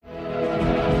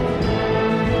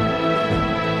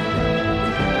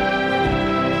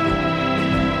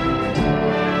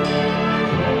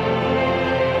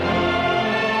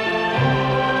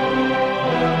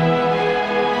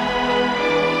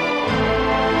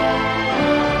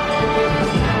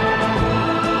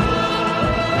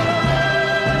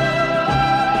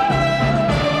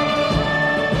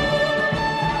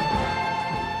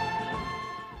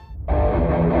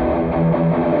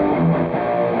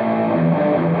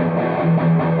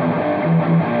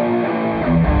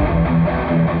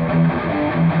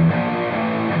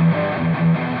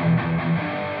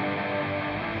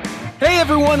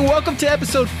everyone. Welcome to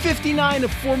episode 59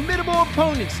 of Formidable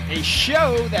Opponents, a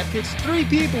show that pits three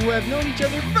people who have known each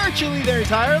other virtually their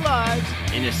entire lives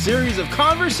in a series of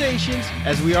conversations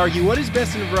as we argue what is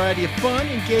best in a variety of fun,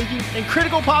 engaging, and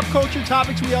critical pop culture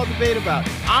topics we all debate about.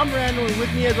 I'm Randall, and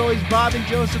with me as always, Bob and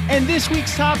Joseph, and this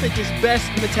week's topic is Best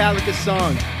Metallica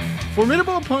Song.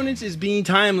 Formidable Opponents is being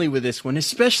timely with this one,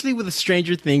 especially with the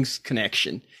Stranger Things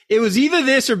connection. It was either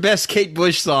this or Best Kate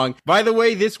Bush Song. By the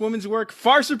way, this woman's work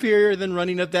far superior than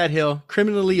Running Up That Hill,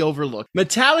 criminally overlooked.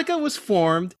 Metallica was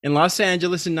formed in Los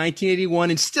Angeles in 1981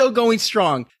 and still going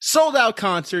strong. Sold out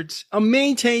concerts, a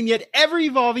maintained yet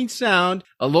ever-evolving sound,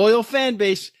 a loyal fan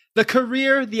base, the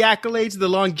career, the accolades, the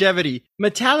longevity.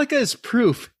 Metallica is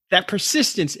proof that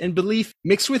persistence and belief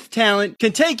mixed with talent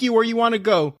can take you where you want to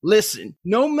go. Listen,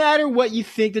 no matter what you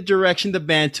think the direction the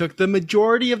band took, the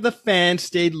majority of the fans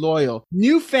stayed loyal.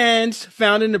 New fans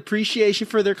found an appreciation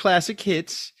for their classic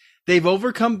hits. They've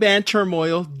overcome band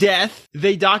turmoil, death.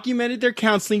 They documented their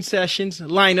counseling sessions,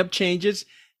 lineup changes,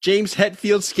 James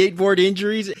Hetfield skateboard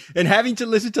injuries, and having to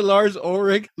listen to Lars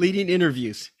Ulrich leading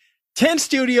interviews. 10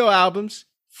 studio albums,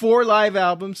 4 live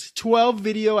albums, 12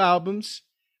 video albums,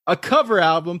 a cover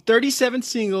album, 37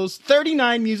 singles,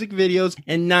 39 music videos,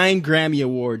 and 9 Grammy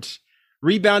Awards.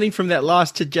 Rebounding from that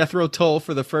loss to Jethro Tull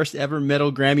for the first ever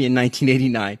metal Grammy in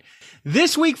 1989.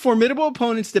 This week, Formidable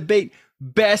Opponents debate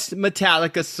Best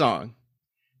Metallica Song.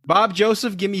 Bob,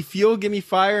 Joseph, give me fuel, give me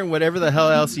fire, and whatever the hell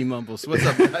else he mumbles. What's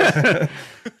up, guys?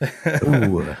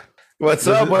 Ooh. What's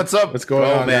up? What's going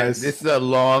on, man? guys? This is a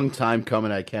long time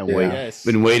coming. I can't wait. Yes.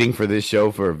 Been waiting for this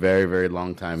show for a very, very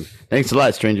long time. Thanks a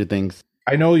lot, Stranger Things.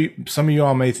 I know some of you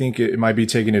all may think it might be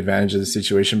taking advantage of the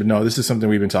situation, but no, this is something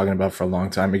we've been talking about for a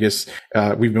long time. I guess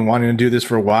we've been wanting to do this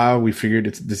for a while. We figured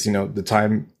it's this, the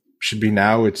time should be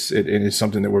now. It is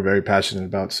something that we're very passionate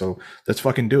about. So let's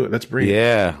fucking do it. Let's breathe.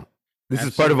 Yeah. This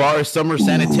is part of our summer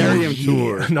sanitarium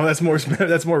tour. No, that's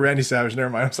more Randy Savage.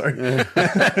 Never mind. I'm sorry.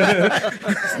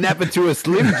 Snap into a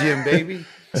Slim Jim, baby.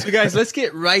 So guys, let's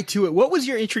get right to it. What was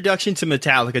your introduction to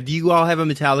Metallica? Do you all have a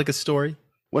Metallica story?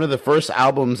 One of the first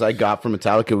albums I got from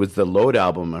Metallica was the Load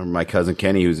album. My cousin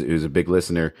Kenny, who's a big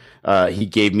listener, he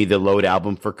gave me the Load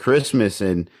album for Christmas,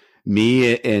 and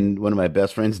me and one of my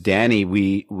best friends, Danny,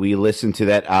 we listened to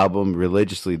that album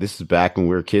religiously. This is back when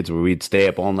we were kids, where we'd stay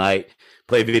up all night,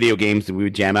 play video games, and we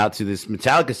would jam out to this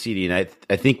Metallica CD. And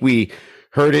I think we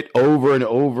heard it over and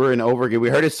over and over again. We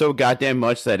heard it so goddamn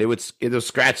much that it was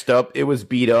scratched up, it was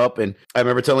beat up. And I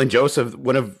remember telling Joseph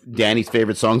one of Danny's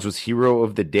favorite songs was Hero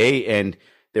of the Day, and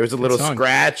there was a little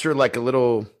scratch or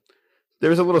there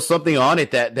was a little something on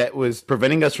it that was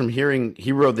preventing us from hearing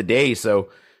Hero of the Day. So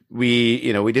we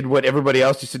did what everybody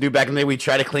else used to do back in the day. We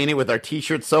tried to clean it with our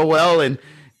t-shirts so well, and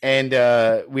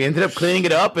we ended up cleaning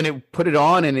it up, and it put it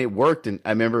on, and it worked. And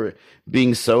I remember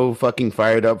being so fucking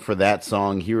fired up for that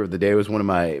song. Hero of the Day was one of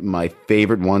my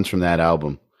favorite ones from that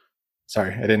album.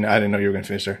 Sorry, I didn't know you were going to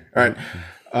finish there. All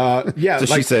right. Yeah. So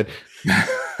she said,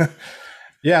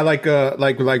 yeah, like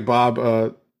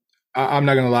Bob, I'm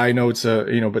not gonna lie. I know it's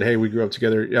but hey, we grew up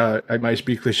together. I might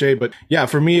be cliche, but yeah,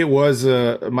 for me, it was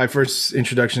my first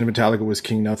introduction to Metallica was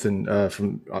King Nothing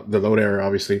from the Load era.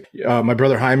 Obviously, my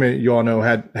brother Jaime, you all know,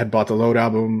 had bought the Load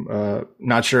album.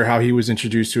 Not sure how he was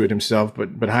introduced to it himself,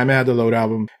 but Jaime had the Load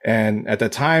album, and at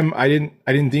that time, I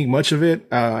didn't think much of it.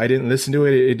 I didn't listen to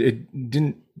it. It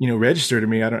didn't register to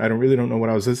me. I don't know what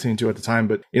I was listening to at the time,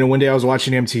 but one day I was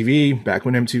watching MTV back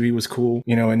when MTV was cool,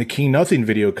 and the King Nothing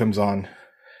video comes on.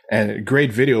 And a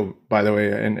great video, by the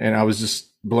way. And I was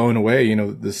just blown away.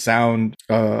 The sound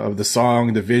of the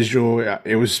song, the visual,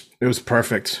 it was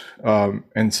perfect.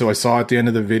 And so I saw at the end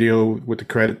of the video with the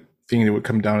credit thing that would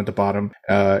come down at the bottom,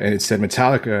 and it said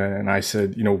Metallica. And I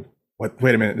said, what?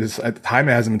 Wait a minute. At the time,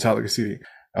 it has a Metallica CD.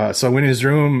 So I went in his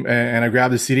room and I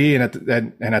grabbed the CD. And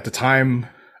at the time,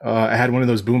 I had one of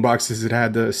those boom boxes that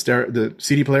had the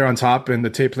CD player on top and the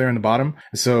tape player on the bottom.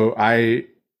 So I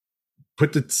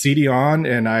put the CD on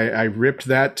and I ripped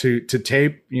that to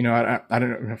tape. I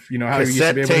don't know if you know how you used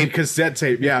to be able to cassette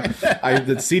tape. Yeah.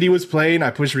 The CD was playing. I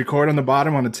pushed record on the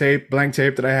bottom on the tape, blank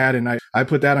tape that I had. And I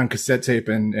put that on cassette tape.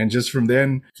 And just from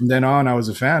then on, I was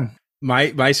a fan.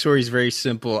 My story is very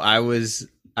simple. I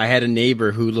had a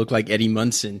neighbor who looked like Eddie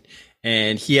Munson,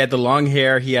 and he had the long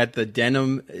hair. He had the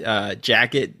denim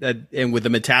jacket and with the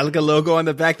Metallica logo on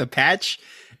the back, the patch.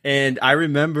 And I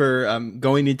remember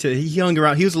he hung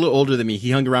around. He was a little older than me. He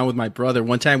hung around with my brother.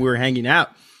 One time we were hanging out.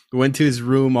 We went to his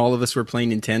room. All of us were playing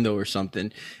Nintendo or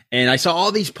something. And I saw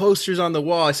all these posters on the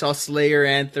wall. I saw Slayer,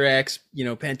 Anthrax,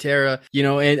 Pantera,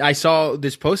 and I saw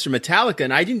this poster, Metallica.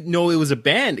 And I didn't know it was a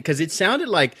band because it sounded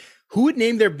like who would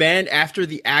name their band after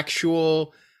the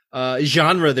actual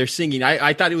genre they're singing.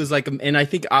 I thought it was like, and I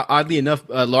think oddly enough,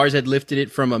 Lars had lifted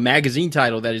it from a magazine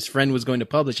title that his friend was going to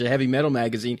publish, a heavy metal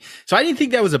magazine. So I didn't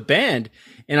think that was a band.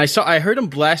 And I heard him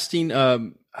blasting,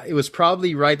 it was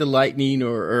probably Ride the Lightning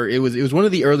or it was one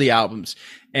of the early albums.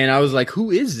 And I was like,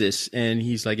 who is this? And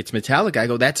he's like, it's Metallica. I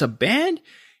go, that's a band?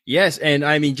 Yes. And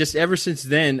I mean, just ever since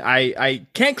then, I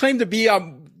can't claim to be,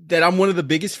 that I'm one of the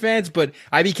biggest fans, but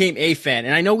I became a fan.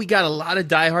 And I know we got a lot of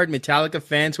diehard Metallica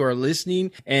fans who are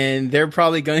listening, and they're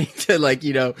probably going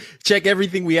to check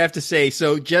everything we have to say.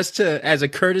 So just as a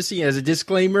courtesy, as a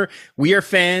disclaimer, we are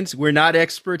fans. We're not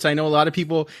experts. I know a lot of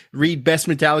people read best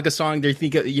Metallica song. They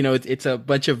think, it's a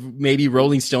bunch of maybe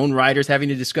Rolling Stone writers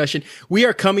having a discussion. We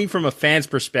are coming from a fan's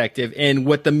perspective and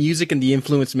what the music and the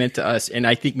influence meant to us. And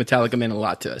I think Metallica meant a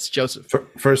lot to us. Joseph.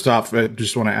 First off, I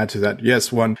just want to add to that.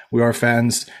 Yes, we are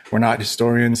fans. We're not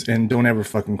historians, and don't ever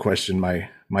fucking question my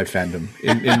fandom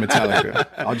in Metallica.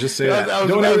 I'll just say that.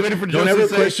 Don't ever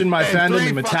question my fandom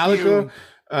in Metallica,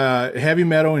 heavy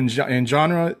metal and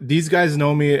genre. These guys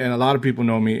know me, and a lot of people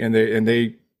know me, and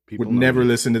they would never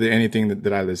listen to anything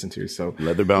that I listen to. So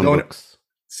leather-bound books.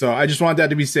 So I just want that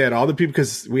to be said. All the people,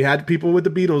 because we had people with the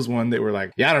Beatles one, they were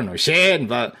like, "Yeah, I don't know shit,"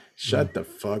 but shut the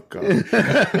fuck up.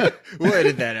 We'll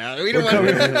edit that out. We don't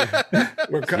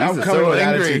I'm coming with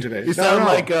attitude today. You sound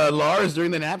like Lars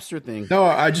during the Napster thing. No,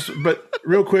 but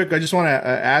real quick, I just want to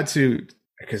add to,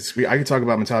 because I could talk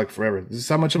about Metallica forever. This is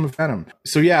how much I'm a fan of them.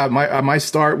 So yeah, my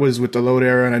start was with the Load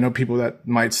era, and I know people that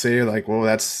might say like, well,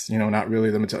 that's, not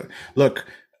really the Metallica. Look,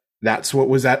 that's what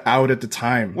was out at the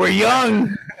time. We're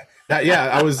young.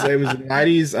 It was in the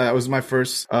 90s. It was my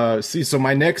first, so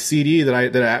my next CD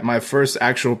my first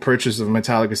actual purchase of a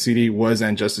Metallica CD was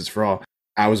And Justice for All.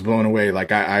 I was blown away.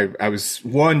 Like I was,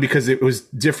 one, because it was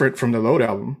different from the Load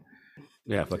album.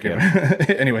 Yeah. Fuck yeah.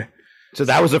 Anyway. So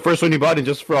that was the first one you bought, and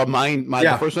just for all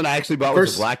the first one I actually bought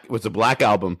was the Black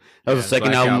album. That was the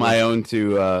second album I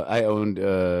owned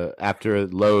after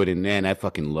Load, and man, I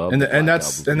fucking love and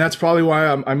that's probably why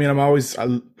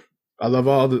I love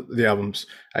all the albums.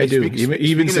 I do,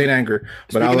 even Saint Anger,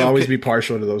 but I'll always be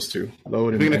partial to those two.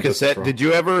 Load and cassette. Did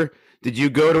you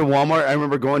go to Walmart? I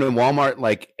remember going to Walmart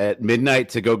like at midnight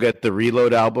to go get the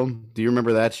Reload album. Do you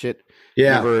remember that shit?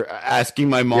 Yeah. I remember asking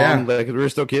my mom, like, we were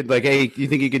still kids, like, hey, do you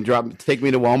think you can take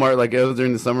me to Walmart? Like, it was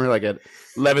during the summer, like at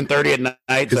 11:30 at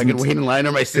night, so I could wait in line.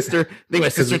 Or my sister, I think my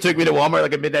sister took me to Walmart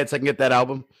like at midnight so I can get that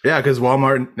album. Yeah, because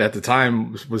Walmart at the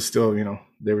time was still,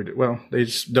 they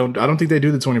just don't. I don't think they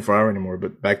do the 24-hour anymore.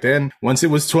 But back then, once it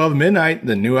was 12 midnight,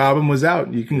 the new album was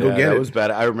out. You can go get it. That was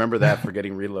bad. I remember that for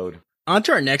getting Reload. On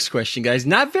to our next question, guys.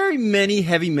 Not very many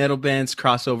heavy metal bands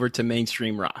cross over to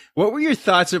mainstream rock. What were your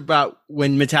thoughts about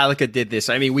when Metallica did this?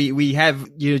 I mean, we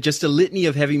have, just a litany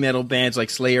of heavy metal bands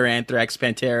like Slayer, Anthrax,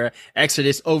 Pantera,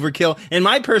 Exodus, Overkill, and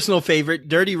my personal favorite,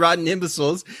 Dirty Rotten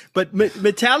Imbeciles. But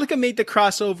Metallica made the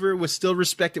crossover, was still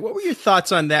respected. What were your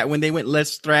thoughts on that when they went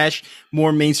less thrash,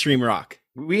 more mainstream rock?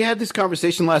 We had this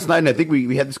conversation last night, and I think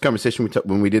we had this conversation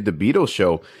when we did the Beatles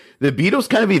show. The Beatles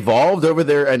kind of evolved over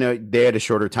there. I know they had a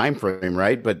shorter time frame,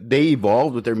 right? But they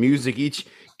evolved with their music.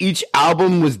 Each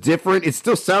album was different. It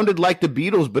still sounded like the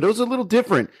Beatles, but it was a little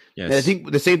different. Yes. And I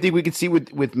think the same thing we could see with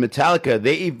Metallica.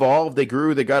 They evolved, they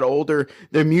grew, they got older.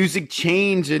 Their music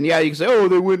changed, and yeah, you can say, oh,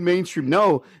 they went mainstream.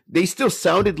 No, they still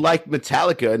sounded like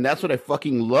Metallica, and that's what I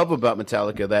fucking love about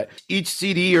Metallica, that each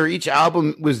CD or each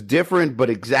album was different, but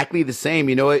exactly the same.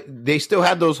 They still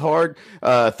had those hard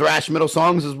thrash metal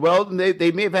songs as well, and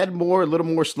they may have had a little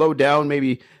more slowed down,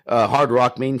 maybe hard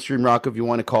rock, mainstream rock, if you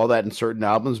want to call that, in certain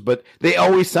albums, but they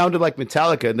always sounded like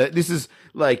Metallica. And this is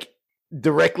like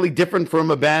directly different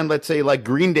from a band, let's say like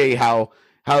Green Day, how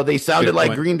they sounded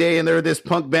like Green Day, and they're this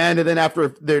punk band, and then after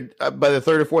by the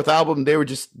third or fourth album, they were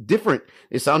just different.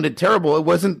 It sounded terrible. It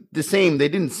wasn't the same. They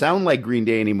didn't sound like Green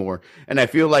Day anymore. And I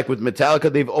feel like with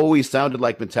Metallica, they've always sounded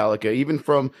like Metallica.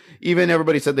 Even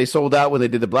everybody said they sold out when they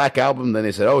did the Black album. Then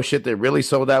they said, oh shit, they really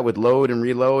sold out with Load and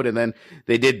Reload. And then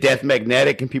they did Death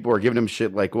Magnetic, and people were giving them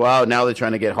shit like, wow, now they're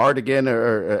trying to get hard again,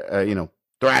 or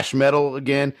thrash metal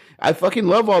again. I fucking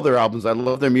love all their albums. I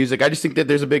love their music. I just think that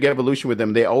there's a big evolution with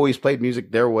them. They always played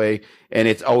music their way, and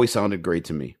it's always sounded great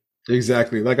to me.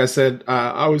 Exactly. Like I said,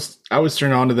 I was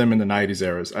turned on to them in the 90s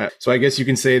eras. So I guess you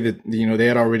can say that, they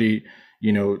had already,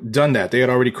 done that. They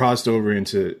had already crossed over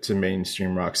into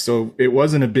mainstream rock. So it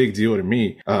wasn't a big deal to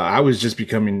me. I was just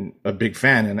becoming a big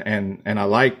fan, and I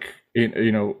like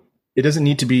it, it doesn't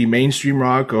need to be mainstream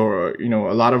rock, or, you know,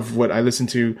 a lot of what I listen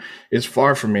to is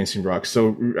far from mainstream rock.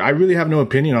 So I really have no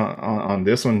opinion on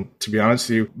this one, to be honest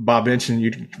with you. Bob mentioned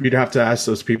you'd have to ask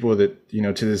those people that, you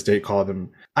know, to this day call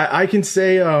them. I can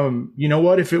say, you know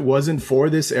what, if it wasn't for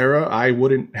this era, I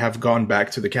wouldn't have gone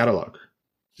back to the catalog.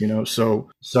 You know, so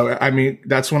I mean,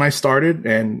 that's when I started,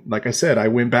 and like I said, I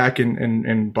went back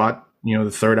and bought, you know,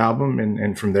 the third album,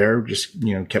 and from there just,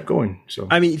 you know, kept going. So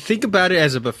I mean, think about it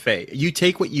as a buffet. You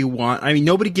take what you want. I mean,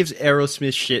 nobody gives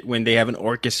Aerosmith shit when they have an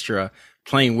orchestra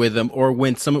playing with them, or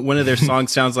when one of their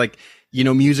songs sounds like, you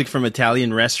know, music from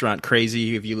Italian restaurant.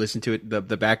 Crazy if you listen to it,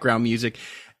 the background music.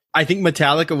 I think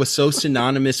Metallica was so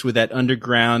synonymous with that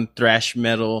underground thrash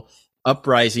metal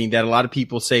uprising that a lot of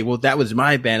people say, well, that was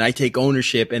my band, I take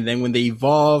ownership. And then when they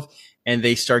evolve and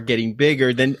they start getting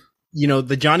bigger, then, you know,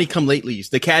 the Johnny come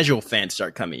latelys, the casual fans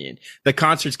start coming in, the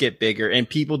concerts get bigger, and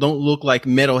people don't look like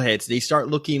metalheads. They start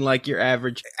looking like your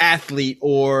average athlete,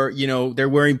 or, you know, they're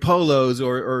wearing polos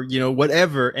or, you know,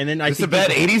 whatever. And then it's a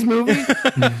bad 80s movie.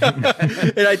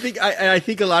 And I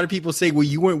think a lot of people say, well,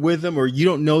 you weren't with them, or you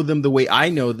don't know them the way I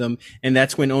know them. And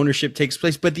that's when ownership takes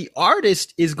place. But the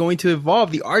artist is going to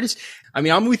evolve. The artist, I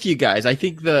mean, I'm with you guys. I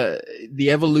think the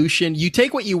evolution, you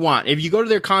take what you want. If you go to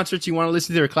their concerts, you want to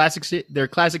listen to their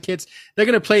classic hits, they're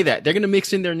going to play that. They're going to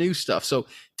mix in their new stuff. So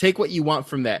take what you want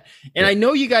from that. And I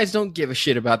know you guys don't give a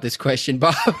shit about this question,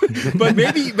 Bob, but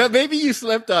maybe you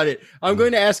slept on it. I'm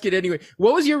going to ask it anyway.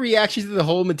 What was your reaction to the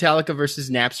whole Metallica versus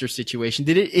Napster situation?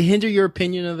 Did it hinder your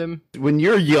opinion of them? When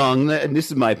you're young, and this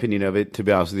is my opinion of it, to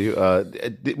be honest with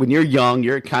you, when you're young,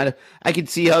 you're kind of, I can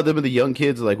see how some of the young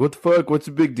kids are like, what the fuck? What's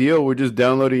the big deal? We're just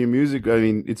downloading your music. I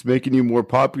mean, it's making you more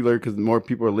popular because more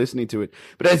people are listening to it.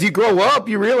 But as you grow up,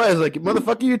 you realize, like,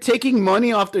 motherfucker, you're taking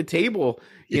money off the table.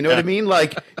 You know what I mean?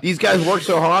 Like, these guys work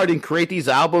so hard and create these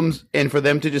albums, and for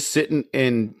them to just sit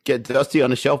and get dusty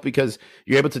on a shelf because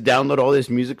you're able to download all this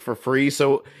music for free.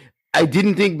 So I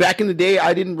didn't think back in the day,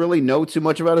 I didn't really know too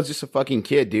much about it. I was just a fucking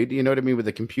kid, dude. You know what I mean? With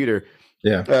a computer.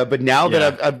 Yeah. But now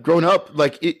that I've grown up,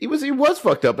 like, it was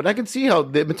fucked up. And I can see how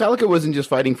the Metallica wasn't just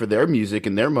fighting for their music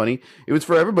and their money. It was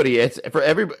for everybody. It's for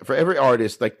every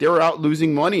artist. Like, they were out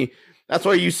losing money. That's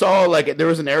why you saw, like, there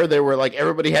was an era there where, like,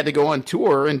 everybody had to go on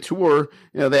tour. You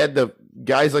know, they had the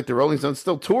guys like the Rolling Stones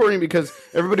still touring because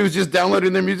everybody was just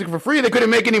downloading their music for free. They couldn't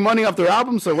make any money off their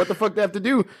albums. So what the fuck they have to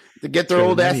do to get their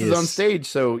old asses on stage?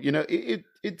 So, you know,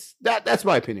 it's that's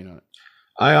my opinion on it.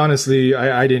 I honestly,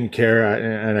 I didn't care,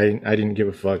 and I didn't give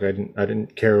a fuck. I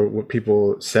didn't care what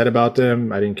people said about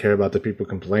them. I didn't care about the people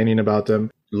complaining about them.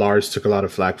 Lars took a lot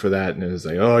of flack for that, and it was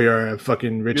like, "Oh, you're a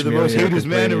fucking rich You're the most haters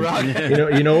man around."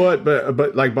 You know what?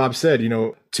 But like Bob said, you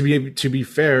know, to be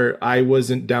fair, I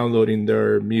wasn't downloading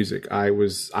their music.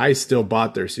 I still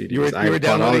bought their CDs. You were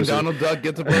downloading Donald Duck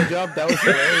Gets a Blowjob. That was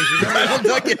hilarious. Donald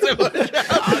Duck Gets a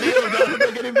Blowjob. Donald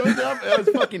Duck Getting a Blowjob. That was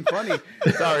fucking funny.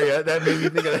 Sorry, that made me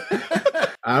think of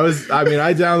that.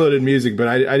 I downloaded music, but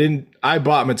I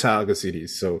bought Metallica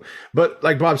CDs. So, but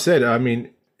like Bob said, I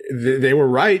mean, they were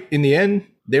right in the end.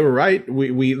 They were right.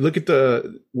 We look at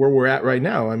where we're at right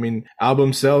now. I mean,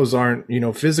 album sales aren't, you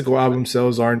know, physical album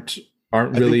sales aren't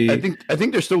really. I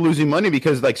think they're still losing money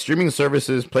because, like, streaming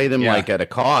services play them like at a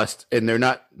cost, and they're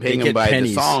not paying them by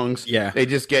pennies. The songs. Yeah, they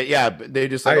just get they're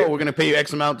just like, we're gonna pay you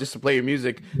X amount just to play your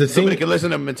music. Somebody can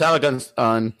listen to Metallica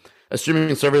on a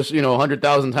streaming service, you know,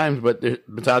 100,000 times, but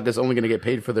Metallica's only gonna get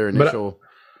paid for their initial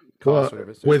cost.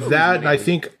 With that, I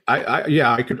think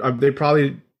I could. They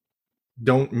probably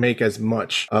don't make as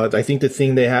much. I think the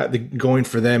thing they have going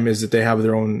for them is that they have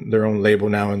their own label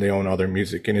now, and they own all their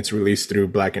music, and it's released through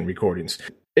Blackened Recordings.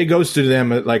 It goes to them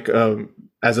like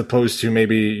as opposed to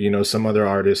maybe, you know, some other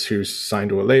artist who's signed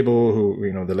to a label who,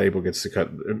 you know, the label gets to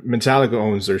cut. Metallica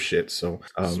owns their shit. So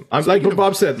I'm like what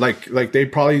Bob said, like they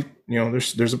probably, you know,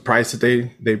 there's a price that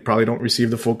they probably don't receive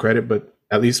the full credit, but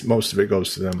at least most of it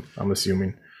goes to them, I'm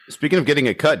assuming. Speaking of getting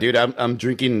a cut, dude, I'm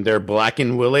drinking their Black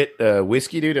and Willet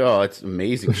whiskey, dude. Oh, it's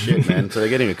amazing shit, man. So they're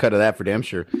getting a cut of that for damn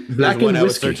sure. Black and Whiskey. I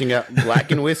was searching out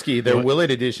Black and Whiskey, their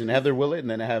Willet edition. I have their Willet, and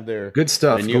then I have their good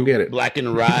stuff. Go get it. Black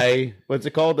and Rye. What's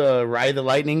it called? Rye the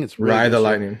Lightning. It's really Rye the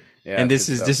Lightning. Yeah, and this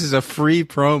is a free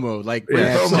promo, like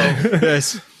promo.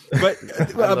 Yes.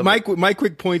 But my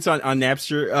quick points on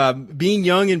Napster. Being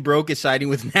young and broke is siding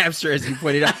with Napster, as you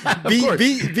pointed out.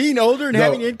 Being older and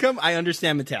having income, I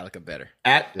understand Metallica better.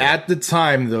 At the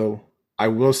time, though, I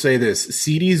will say this: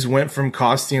 CDs went from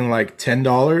costing like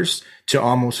 $10 to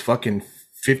almost fucking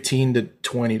 $15 to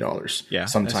 $20. Yeah,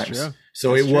 sometimes. That's true.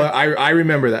 So I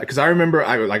remember that because I remember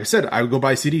like I said, I would go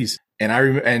buy CDs.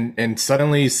 And and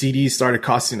suddenly CDs started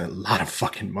costing a lot of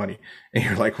fucking money. And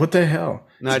you're like, what the hell?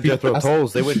 Not Jethro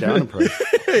Tulls. They went down in price.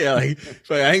 Yeah, like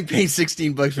I ain't paying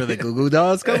 $16 for the Goo Goo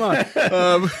Dolls. Come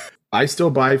on. I still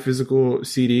buy physical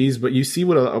CDs, but you see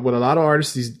what a lot of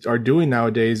artists are doing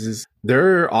nowadays is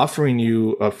they're offering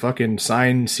you a fucking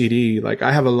signed CD. Like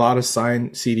I have a lot of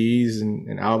signed CDs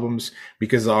and albums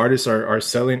because the artists are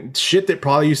selling shit that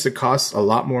probably used to cost a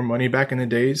lot more money back in the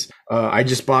days. I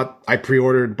bought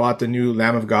the new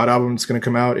Lamb of God album. It's going to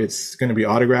come out. It's going to be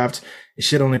autographed. It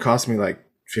shit only cost me like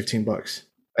 $15.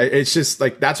 It's just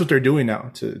like, that's what they're doing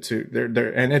now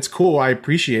and it's cool. I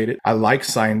appreciate it. I like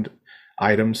signed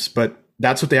items, but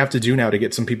that's what they have to do now to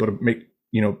get some people to make,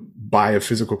 buy a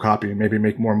physical copy and maybe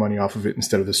make more money off of it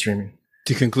instead of the streaming.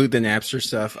 To conclude the Napster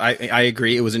stuff, I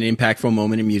agree. It was an impactful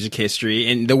moment in music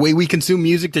history and the way we consume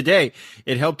music today.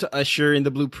 It helped to usher in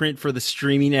the blueprint for the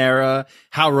streaming era,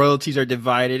 how royalties are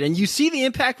divided. And you see the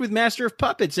impact with Master of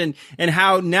Puppets and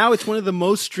how now it's one of the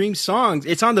most streamed songs.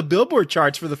 It's on the Billboard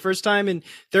charts for the first time in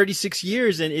 36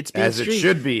 years and it's being streamed. As it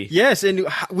should be. Yes. And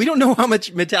we don't know how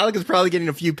much Metallica's probably getting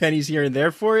a few pennies here and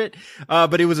there for it.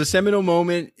 But it was a seminal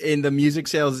moment in the music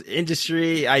sales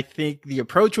industry. I think the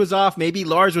approach was off. Maybe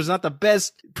Lars was not the best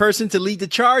person to lead the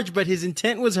charge, but his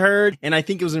intent was heard, and I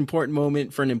think it was an important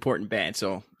moment for an important band.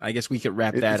 So I guess we could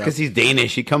wrap that up. Because he's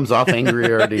Danish. He comes off angry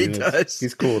already. He does.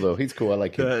 He's cool, though. He's cool. I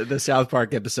like him. The South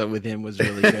Park episode with him was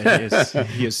really good.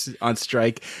 He was on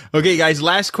strike. Okay, guys,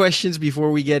 last question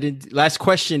before we get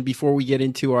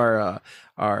into our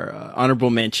honorable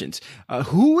mentions.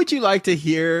 Who would you like to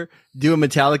hear do a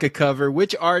Metallica cover?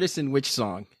 Which artist and which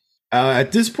song?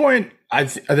 At this point,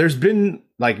 there's been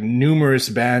like numerous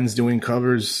bands doing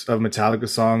covers of Metallica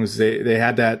songs. They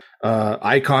had that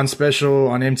Icon special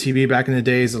on MTV back in the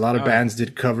days. A lot of bands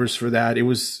did covers for that. It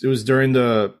was during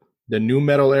the new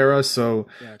metal era, so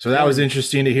that was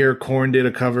interesting to hear. Korn did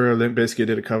a cover, Limp Bizkit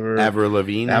did a cover, Avril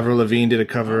Lavigne did a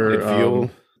cover.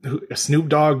 Snoop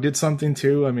Dogg did something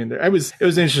too. I mean, it was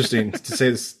interesting to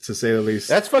say the least.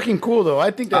 That's fucking cool, though. I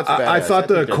think that's. I thought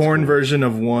the Korn version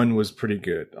of One was pretty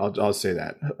good. I'll say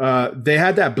that. They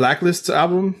had that Blacklist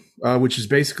album, which is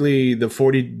basically the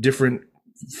 40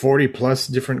 plus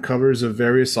different covers of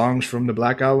various songs from the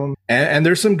Black Album, and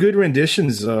there's some good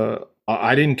renditions.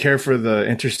 I didn't care for the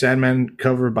Enter Sandman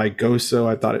cover by Goso.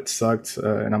 I thought it sucked,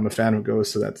 and I'm a fan of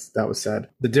Ghost, so that was sad.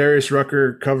 The Darius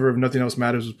Rucker cover of Nothing Else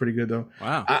Matters was pretty good, though.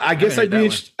 Wow. I guess I'd be.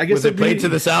 Was it played to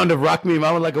the sound of Rock Me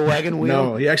Mama Like a Wagon Wheel?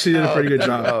 No, he actually did a pretty good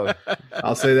job.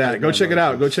 I'll say that. Go check it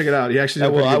out. He actually did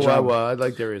a pretty good job. I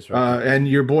like Darius Rucker. And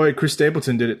your boy Chris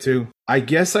Stapleton did it too. I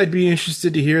guess I'd be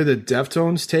interested to hear the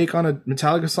Deftones take on a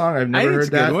Metallica song. I've never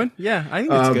heard that. Good one. Yeah, I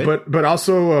think it's good. But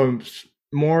also.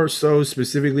 More so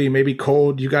specifically, maybe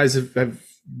Cold. You guys have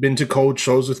been to Cold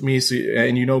shows with me,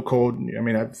 and Cold. I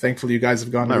mean, thankfully you guys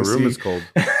have gone. My room is Cold.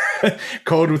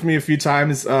 Cold with me a few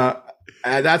times.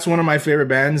 That's one of my favorite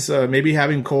bands. Maybe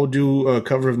having Cold do a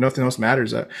cover of Nothing Else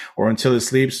Matters, or Until It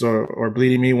Sleeps, or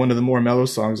Bleeding Me, one of the more mellow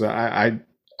songs. I'd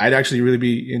actually really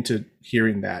be into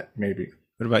hearing that. Maybe.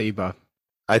 What about you, Bob?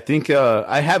 I think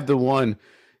I have the one.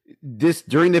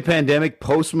 During the pandemic,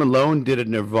 Post Malone did a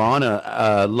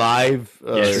Nirvana live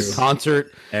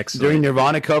concert during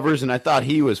Nirvana covers, and I thought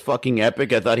he was fucking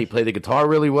epic. I thought he played the guitar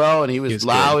really well, and he was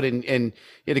loud, and he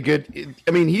had a good.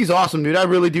 I mean, he's awesome, dude. I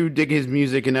really do dig his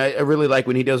music, and I really like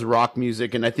when he does rock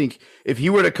music. And I think if he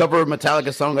were to cover a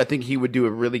Metallica song, I think he would do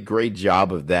a really great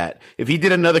job of that. If he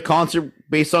did another concert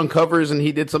based on covers and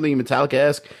he did something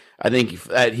Metallica-esque, I think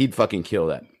he'd fucking kill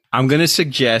that. I'm going to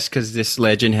suggest, because this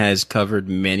legend has covered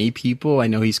many people. I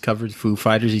know he's covered Foo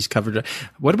Fighters. He's covered.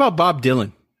 What about Bob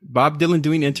Dylan? Bob Dylan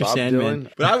doing Enter Sandman.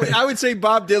 But I would say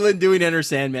Bob Dylan doing Enter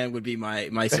Sandman would be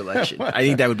my selection. I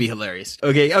think that would be hilarious.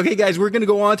 Okay, guys, we're going to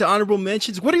go on to honorable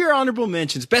mentions. What are your honorable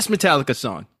mentions? Best Metallica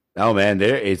song? Oh, man,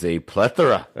 there is a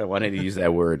plethora. I wanted to use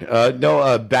that word.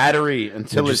 Battery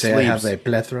Until It Sleeps. I have a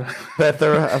plethora?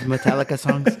 Plethora of Metallica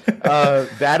songs.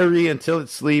 Battery Until It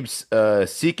Sleeps.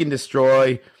 Seek and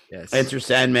Destroy. Yes. Enter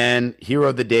Sandman, Hero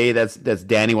of the Day. That's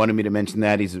Danny wanted me to mention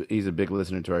that. He's a big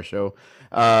listener to our show.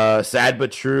 Sad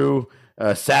But True.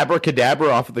 Sabra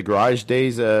Cadabra off of the Garage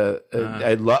Days. I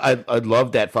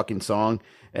love that fucking song.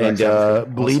 And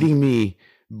Bleeding Me.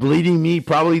 Bleeding Me,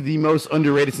 probably the most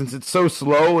underrated since it's so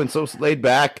slow and so laid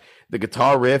back. The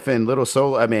guitar riff and little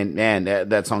solo. I mean, man,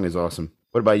 that song is awesome.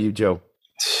 What about you, Joe?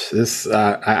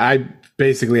 I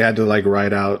basically had to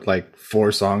write out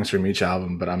 4 songs from each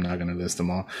album, but I'm not going to list them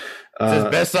all. It's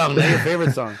his best song, not your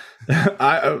favorite song.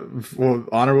 Well,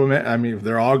 honorable man. I mean,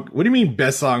 they're all. What do you mean,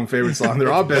 best song, favorite song?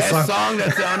 They're all best song.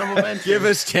 That's the honorable mention. Give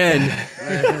us 10.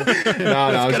 No,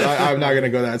 I'm not gonna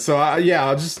go that. So yeah,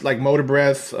 I'll just like Motor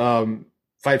Breath,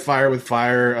 Fight Fire with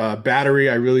Fire, Battery.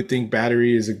 I really think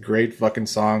Battery is a great fucking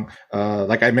song.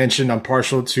 Like I mentioned, I'm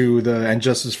partial to the And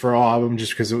Justice for All album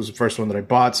just because it was the first one that I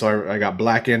bought. So I got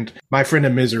Blackened. My Friend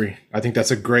in Misery. I think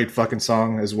that's a great fucking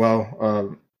song as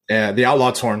well. The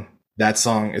Outlaw Torn. That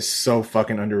song is so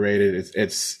fucking underrated.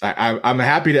 I'm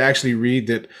happy to actually read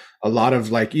that a lot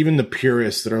of like even the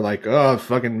purists that are like, oh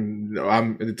fucking,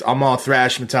 I'm all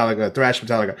thrash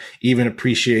Metallica, even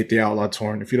appreciate the Outlaw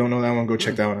Torn. If you don't know that one, go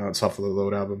check that one out. It's off of the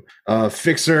Load album.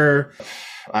 Fixer.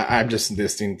 I'm just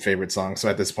listing favorite songs. So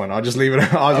at this point, I'll just leave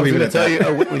it. I'll leave it at that.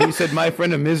 You, when you said My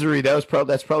Friend of Misery, that's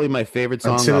probably my favorite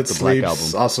song Until off It the Sleeps, Black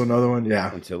album. Also another one.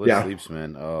 Yeah. Until It Sleeps,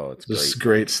 man. Oh, it's just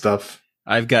great. Great stuff.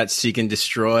 I've got Seek and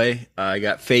Destroy. I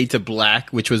got Fade to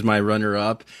Black, which was my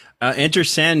runner-up. Enter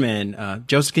Sandman.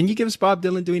 Joseph, can you give us Bob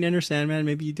Dylan doing Enter Sandman?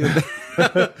 Maybe you do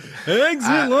it.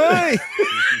 Exit line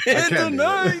in the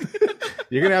night.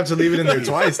 You're gonna have to leave it in there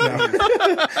twice now.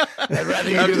 I'd rather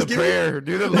you do the prayer.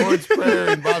 Do the Lord's Prayer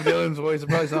in Bob Dylan's voice. It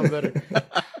probably sounds better.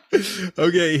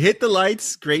 Okay, Hit the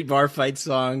Lights, great bar fight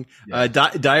song. Yeah.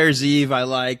 Dyer's Eve, I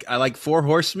like Four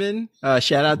Horsemen.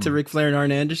 Shout out to Ric Flair and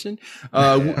Arn Anderson.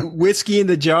 Whiskey in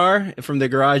the Jar from the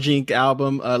Garage Inc.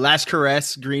 album. Last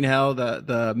Caress, Green Hell,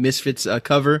 the Misfits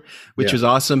cover, which was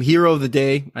awesome. Hero of the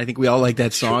Day, I think we all like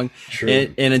that song. True.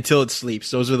 And Until It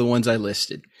Sleeps. Those are the ones I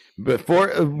listed. But for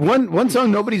one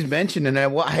song nobody's mentioned, and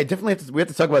I definitely we have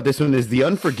to talk about this one, is The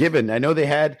Unforgiven. I know they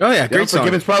had great song.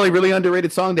 Unforgiven's probably a really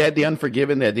underrated song. They had The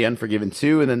Unforgiven, they had The Unforgiven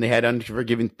 2, and then they had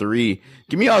Unforgiven 3.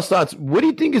 Give me y'all's thoughts. What do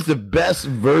you think is the best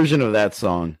version of that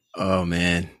song? Oh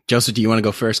man, Joseph, do you want to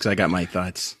go first? Because I got my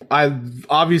thoughts. I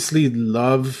obviously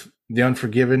love The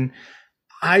Unforgiven.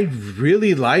 I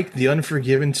really like The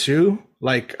Unforgiven too.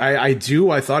 Like I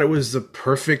do. I thought it was the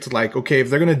perfect. Like okay,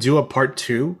 if they're gonna do a part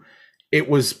 2. It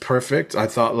was perfect. I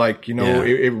thought like,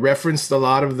 it referenced a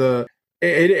lot of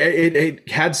it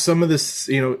had some of this,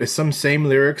 some same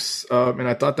lyrics. And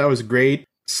I thought that was great.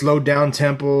 Slowed down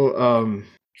tempo.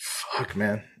 Fuck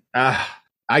man.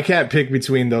 I can't pick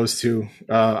between those two.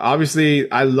 Obviously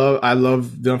I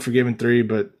love The Unforgiven 3,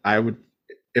 but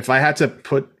if I had to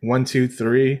put 1, 2,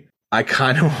 3, I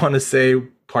kind of want to say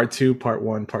part 2, part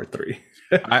 1, part 3.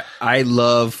 I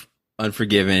love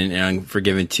Unforgiven and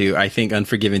Unforgiven 2. I think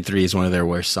Unforgiven 3 is one of their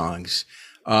worst songs.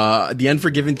 The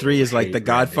Unforgiven 3 is like the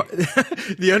Godfather.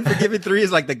 The Unforgiven 3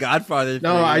 is like the Godfather 3.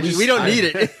 No, we don't need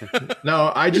it.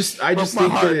 No, I just think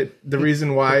that the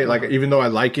reason why, like, even though I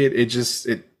like it,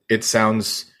 it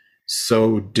sounds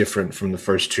so different from the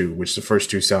first two, which the first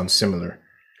two sound similar.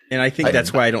 And I think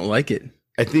that's why I don't like it.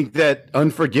 I think that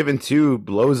Unforgiven 2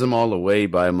 blows them all away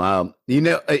by a mile.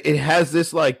 It has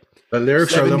this like, the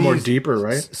lyrics 70s, are a little more deeper,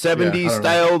 right? 70s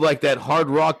style, like that hard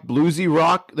rock, bluesy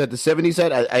rock that the 70s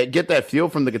had. I get that feel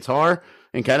from the guitar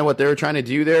and kind of what they were trying to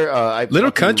do there.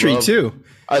 Little country too.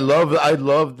 I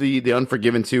love the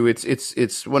Unforgiven too.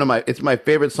 It's one of it's my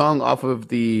favorite song off of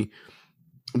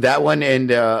that one and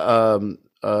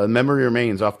Memory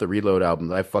Remains off the Reload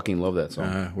album. I fucking love that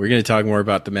song. We're going to talk more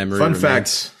about the Memory Fun Remains.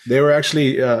 Facts. They were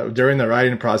actually during the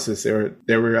writing process.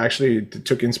 They were actually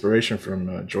took inspiration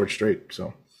from George Strait.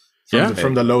 So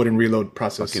from the Load and Reload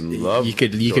process. Fucking love. You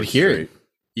could hear it.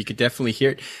 You could definitely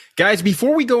hear it. Guys,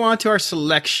 before we go on to our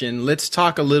selection, let's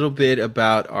talk a little bit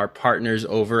about our partners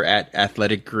over at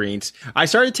Athletic Greens. I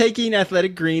started taking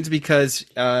Athletic Greens because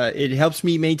it helps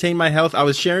me maintain my health. I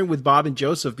was sharing with Bob and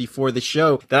Joseph before the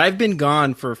show that I've been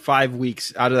gone for 5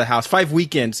 weeks out of the house, 5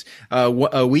 weekends,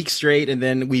 a week straight. And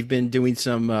then we've been doing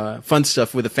some fun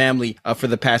stuff with the family for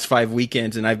the past 5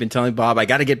 weekends. And I've been telling Bob, I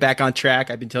got to get back on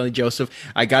track. I've been telling Joseph,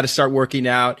 I got to start working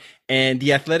out. And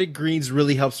the Athletic Greens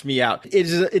really helps me out.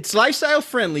 It's lifestyle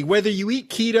friendly, whether you eat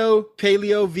keto,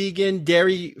 paleo, vegan,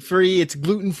 dairy free, it's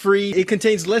gluten free. It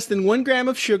contains less than 1 gram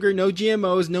of sugar, no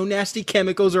GMOs, no nasty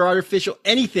chemicals or artificial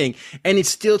anything. And it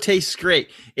still tastes great.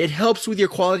 It helps with your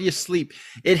quality of sleep.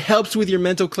 It helps with your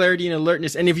mental clarity and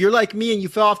alertness. And if you're like me and you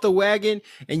fell off the wagon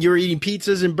and you're eating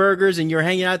pizzas and burgers and you're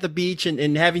hanging out at the beach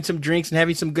and having some drinks and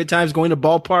having some good times going to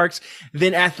ballparks,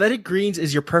 then Athletic Greens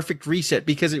is your perfect reset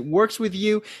because it works with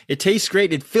you. It tastes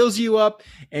great. It fills you up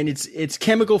and it's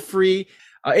chemical free.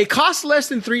 It costs less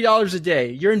than $3 a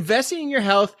day. You're investing in your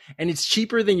health and it's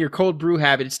cheaper than your cold brew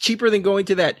habit. It's cheaper than going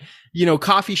to that,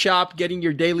 coffee shop, getting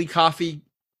your daily coffee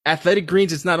Athletic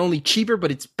Greens is not only cheaper, but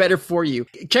it's better for you.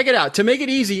 Check it out. To make it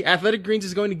easy, Athletic Greens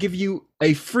is going to give you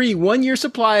a free 1-year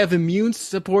supply of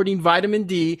immune-supporting vitamin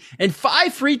D and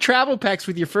 5 free travel packs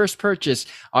with your first purchase.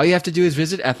 All you have to do is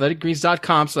visit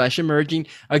athleticgreens.com/emerging.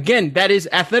 Again, that is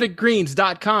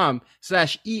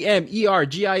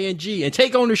athleticgreens.com/EMERGING, and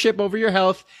take ownership over your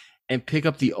health and pick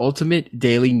up the ultimate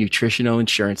daily nutritional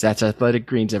insurance. That's Athletic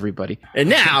Greens, everybody. And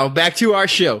now back to our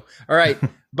show. All right.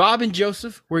 Bob and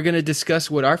Joseph, we're going to discuss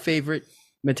what our favorite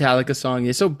Metallica song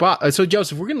is. So,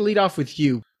 Joseph, we're going to lead off with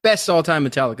you. Best all-time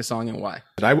Metallica song and why?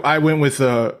 I went with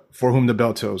For Whom the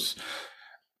Bell Tolls.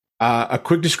 A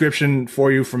quick description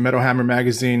for you from Metal Hammer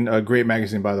magazine, a great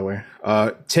magazine, by the way.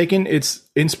 Taking its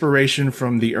inspiration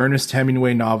from the Ernest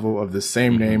Hemingway novel of the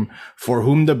same name, For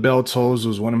Whom the Bell Tolls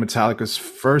was one of Metallica's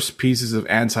first pieces of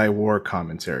anti-war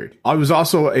commentary. It was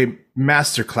also a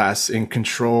masterclass in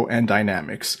control and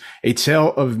dynamics, a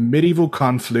tale of medieval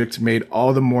conflict made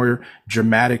all the more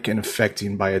dramatic and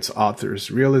affecting by its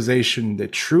author's realization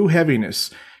that true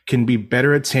heaviness can be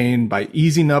better attained by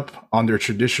easing up on their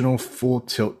traditional full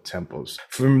tilt tempos.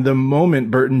 From the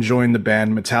moment Burton joined the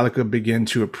band, Metallica began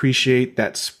to appreciate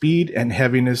that speed and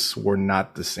heaviness were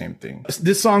not the same thing.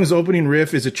 This song's opening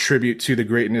riff is a tribute to the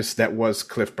greatness that was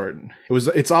Cliff Burton.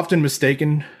 It's often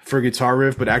mistaken for a guitar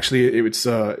riff, but actually it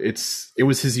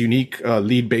was his unique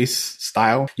lead bass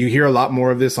style. You hear a lot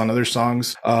more of this on other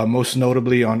songs, most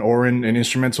notably on Orin, an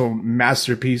instrumental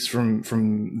masterpiece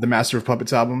from the Master of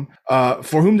Puppets album.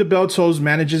 For Whom the Bell Tolls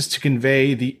manages to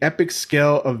convey the epic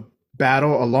scale of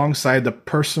battle alongside the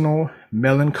personal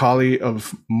melancholy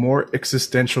of more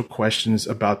existential questions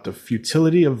about the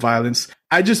futility of violence.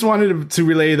 I just wanted to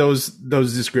relay those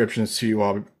descriptions to you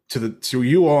all. To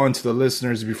you all and to the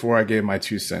listeners before I gave my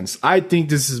 2 cents. I think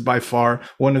this is by far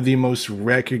one of the most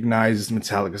recognized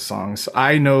Metallica songs.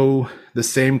 I know the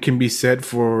same can be said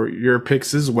for your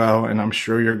picks as well, and I'm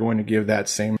sure you're going to give that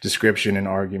same description and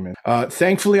argument.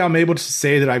 Thankfully, I'm able to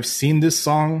say that I've seen this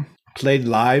song played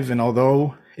live, and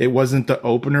although it wasn't the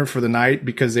opener for the night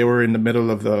because they were in the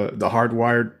middle of the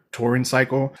Hardwired touring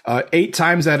cycle, 8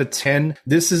 times out of 10,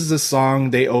 this is the song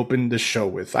they opened the show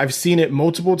with. I've seen it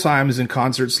multiple times in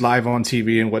concerts, live on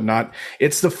TV and whatnot.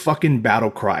 It's the fucking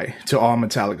battle cry to all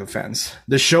Metallica fans.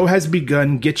 The show has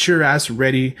begun. Get your ass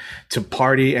ready to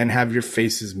party and have your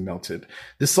faces melted.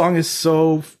 This song is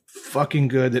so fucking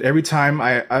good that every time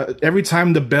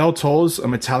the bell tolls, a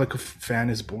Metallica fan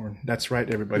is born. That's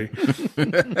right, everybody.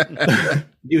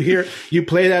 You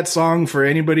play that song for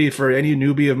any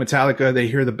newbie of Metallica, they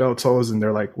hear the bell tolls and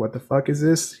they're like, what the fuck is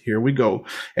this? Here we go.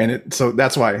 And so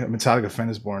that's why a Metallica fan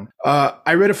is born.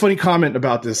 I read a funny comment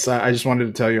about this. I just wanted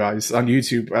to tell you, I was on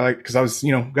YouTube. Cause I was,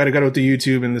 gotta go to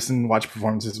YouTube and listen, watch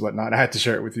performances and whatnot. I had to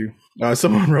share it with you.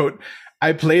 Someone wrote,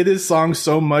 I play this song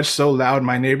so much, so loud,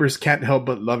 my neighbors can't help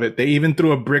but love it. They even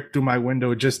threw a brick through my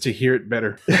window just to hear it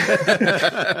better.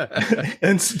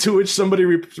 And to which somebody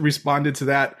responded to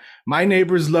that, my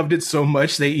neighbors loved it so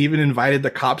much, they even invited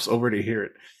the cops over to hear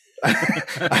it.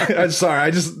 I'm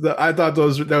sorry. I thought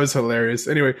that was hilarious.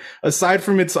 Anyway, aside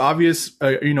from its obvious,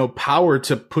 power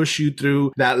to push you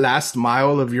through that last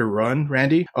mile of your run,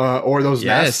 Randy, or those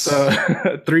last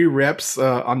 3 reps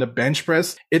on the bench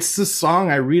press, it's the song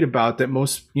I read about that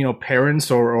most, parents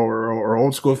or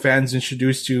old school fans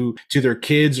introduced to their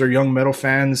kids or young metal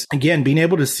fans. Again, being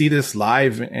able to see this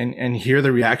live and hear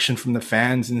the reaction from the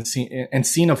fans and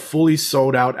seeing a fully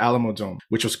sold out Alamo Dome,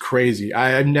 which was crazy.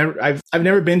 I've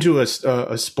never been to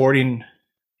a sporting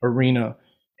arena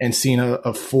and seen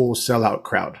a full sellout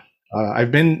crowd.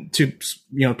 I've been to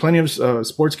plenty of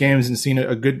sports games and seen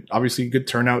a good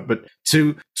turnout, but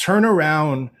to turn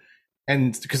around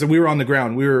and because we were on the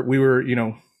ground, we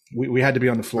had to be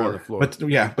on the floor.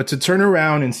 But to turn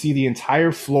around and see the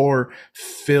entire floor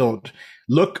filled,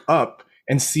 look up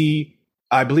and see,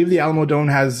 I believe the Alamo Dome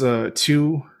has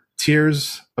 2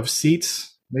 tiers of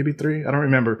seats, maybe 3, I don't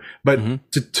remember, but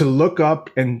to look up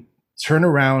and turn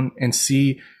around and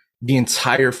see the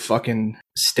entire fucking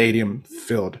stadium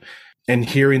filled and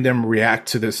hearing them react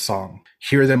to this song,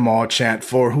 hear them all chant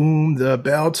For Whom the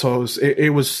Bell Tolls.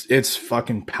 It's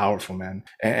fucking powerful, man.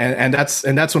 And that's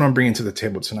what I'm bringing to the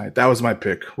table tonight. That was my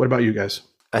pick. What about you guys?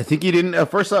 I think you didn't.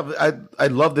 First off, I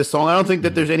love this song. I don't think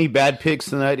that there's any bad picks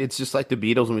tonight. It's just like the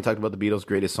Beatles when we talked about the Beatles'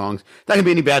 greatest songs. Not gonna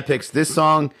be any bad picks. This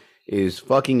song is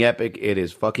fucking epic. It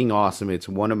is fucking awesome. It's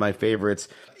one of my favorites.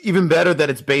 Even better that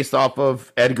it's based off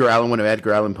of Edgar Allan, one of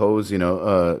Edgar Allan Poe's,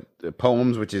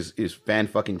 poems, which is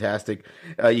fan-fucking-tastic.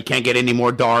 You can't get any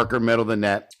more dark or metal than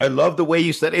that. I love the way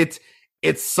you said it.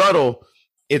 It's subtle.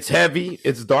 It's heavy.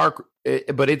 It's dark.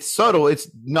 but it's subtle. It's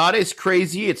not as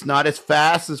crazy. It's not as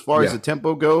fast as far as the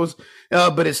tempo goes,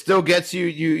 but it still gets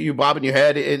you bobbing your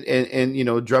head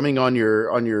and drumming on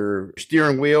your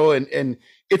steering wheel. And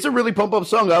it's a really pump up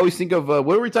song. I always think of what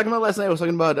were we talking about last night? I was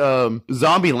talking about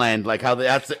Zombieland, like how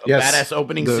that's a badass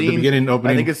opening scene. The beginning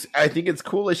opening. I think it's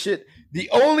cool as shit. The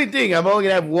only thing, I'm only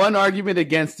gonna have one argument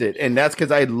against it, and that's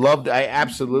because I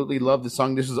absolutely love the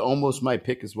song. This is almost my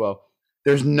pick as well.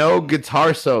 There's no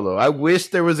guitar solo. I wish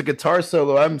there was a guitar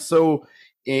solo. I'm so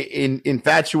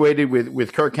infatuated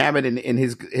with Kirk Hammett and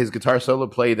his guitar solo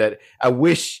play that I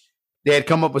wish they had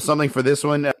come up with something for this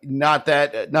one. Not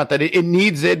that it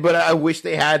needs it, but I wish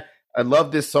they had. I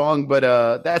love this song,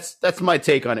 but that's my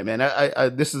take on it, man.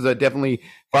 This is a definitely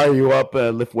fire you up,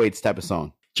 lift weights type of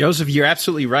song. Joseph, you're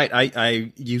absolutely right.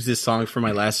 I use this song for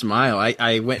my last mile.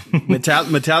 I went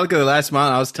Metallica the Last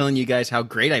Mile. I was telling you guys how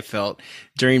great I felt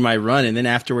during my run, and then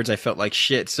afterwards I felt like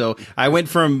shit. So I went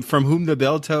from Whom the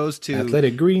Bell Tolls to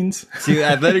Athletic Greens,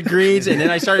 and then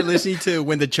I started listening to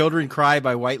When the Children Cry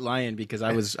by White Lion because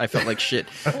I felt like shit.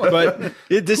 But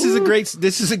this is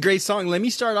a great song. Let me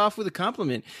start off with a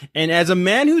compliment. And as a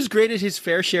man who's graded his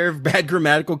fair share of bad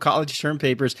grammatical college term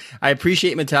papers, I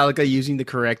appreciate Metallica using the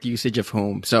correct usage of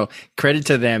whom. So credit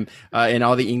to them and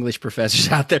all the English professors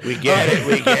out there. We get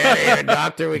it,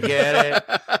 doctor. We get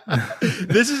it.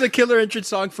 This is a killer entrance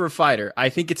song for a fighter. I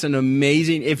think it's an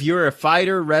amazing, if you're a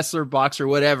fighter, wrestler, boxer,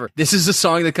 whatever, this is a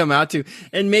song to come out to.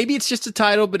 And maybe it's just a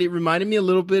title, but it reminded me a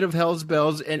little bit of Hell's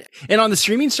Bells. And on the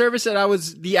streaming service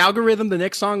the algorithm, the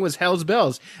next song was Hell's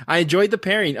Bells. I enjoyed the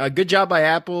pairing. Good job by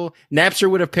Apple. Napster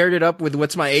would have paired it up with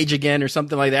What's My Age Again or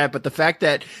something like that. But the fact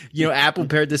that, Apple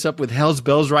paired this up with Hell's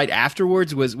Bells right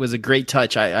afterwards was a great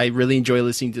touch. I really enjoy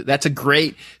listening to. That's a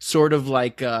great sort of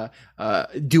like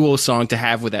duo song to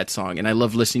have with that song, and I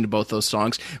love listening to both those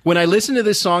songs. When I listen to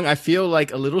this song, I feel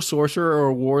like a little sorcerer or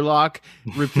a warlock,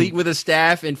 replete with a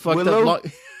staff and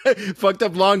fucked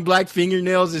up long black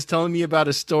fingernails is telling me about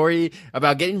a story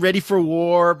about getting ready for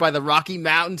war by the Rocky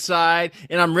Mountainside,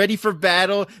 and I'm ready for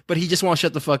battle, but he just won't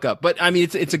shut the fuck up. But I mean,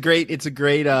 it's a great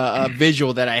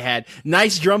visual that I had.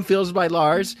 Nice drum fills by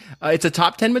Lars. It's a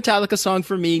top 10 Metallica song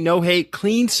for me. No hate,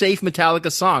 clean, safe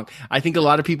Metallica song. I think a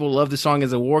lot of people love the song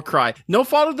as a war cry. No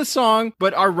fault of the song,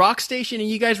 but our rock station, and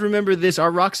you guys remember this, our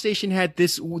rock station had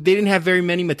this, they didn't have very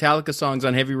many Metallica songs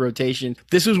on heavy rotation.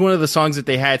 This was one of the songs that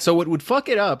they had. So what would fuck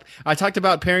it up, I talked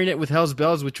about pairing it with Hell's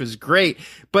Bells, which was great.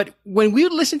 But when we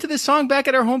would listen to this song back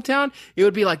at our hometown, it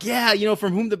would be like,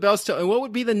 From Whom the Bells Tell. And what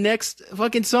would be the next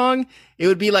fucking song? It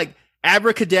would be like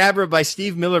Abracadabra by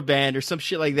Steve Miller Band or some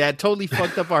shit like that. Totally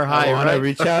fucked up our high. I want to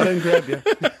reach out and grab you.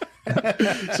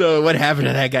 So what happened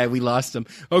to that guy? We lost him.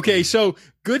 Okay, so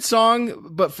good song,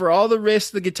 but for all the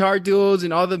risks, the guitar duos,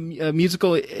 and all the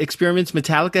musical experiments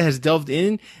Metallica has delved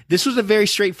in, this was a very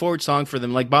straightforward song for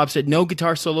them. Like Bob said, no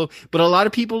guitar solo, but a lot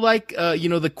of people like,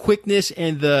 the quickness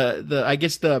and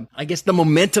the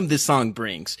momentum this song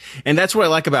brings. And that's what I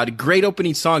like about it. Great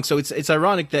opening song. So it's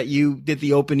ironic that you did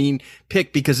the opening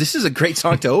pick because this is a great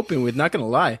song to open with, not gonna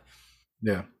lie.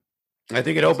 Yeah. I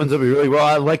think it opens up really well.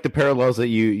 I like the parallels that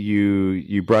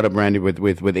you brought up, Randy, with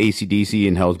AC/DC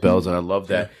and Hell's Bells, and I love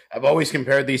that. I've always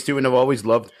compared these two, and I've always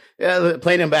loved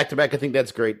playing them back to back. I think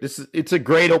that's great. It's a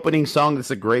great opening song. It's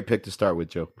a great pick to start with,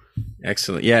 Joe.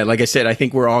 Excellent. Yeah, like I said, I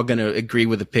think we're all going to agree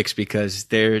with the picks because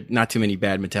there are not too many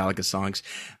bad Metallica songs.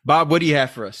 Bob, what do you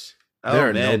have for us? There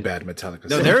are no bad Metallica songs.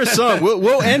 No, there are some.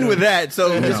 We'll end with that.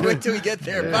 So just wait till we get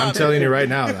there. Yeah, I'm telling you right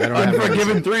now, I don't have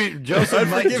Unforgiven 3. Joseph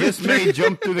might just may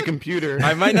jump through the computer.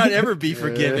 I might not ever be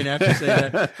forgiven after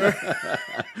saying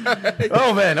that.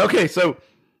 Oh man. Okay, so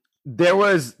there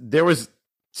was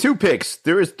 2 picks.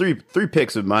 There was three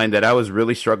picks of mine that I was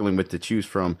really struggling with to choose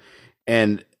from,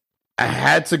 and I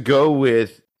had to go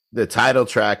with the title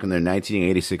track on their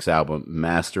 1986 album,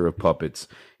 Master of Puppets.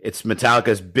 It's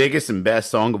Metallica's biggest and best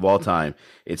song of all time.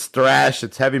 It's thrash,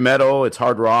 it's heavy metal, it's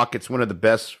hard rock. It's one of the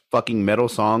best fucking metal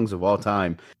songs of all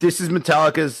time. This is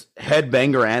Metallica's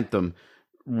headbanger anthem.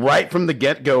 Right from the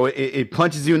get-go, it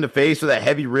punches you in the face with that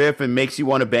heavy riff and makes you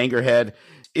want to bang your head.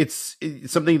 It's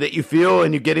something that you feel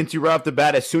and you get into right off the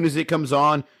bat. As soon as it comes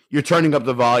on, you're turning up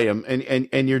the volume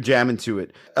and you're jamming to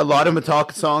it. A lot of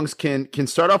Metallica songs can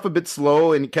start off a bit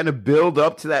slow and kind of build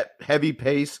up to that heavy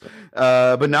pace,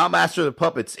 but not Master of the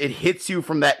Puppets. It hits you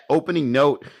from that opening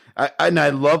note. I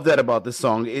love that about this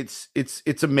song.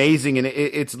 It's amazing, and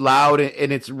it's loud,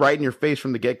 and it's right in your face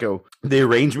from the get-go. The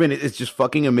arrangement is just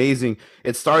fucking amazing.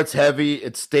 It starts heavy,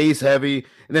 it stays heavy,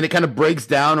 and then it kind of breaks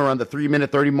down around the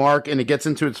 3-minute 30 mark, and it gets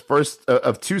into its first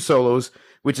of 2 solos,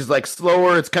 which is like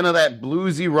slower. It's kind of that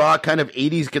bluesy rock kind of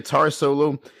 80s guitar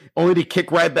solo, only to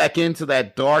kick right back into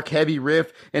that dark, heavy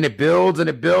riff, and it builds and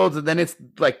it builds, and then it's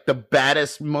like the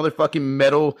baddest motherfucking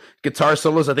metal guitar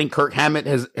solos I think Kirk Hammett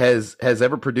has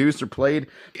ever produced or played.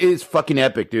 It's fucking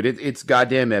epic, dude. It's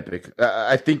goddamn epic.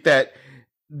 I think that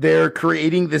they're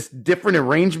creating this different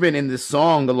arrangement in this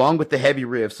song, along with the heavy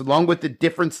riffs, along with the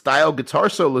different style guitar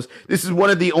solos. This is one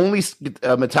of the only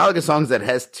Metallica songs that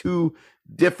has two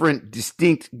different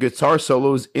distinct guitar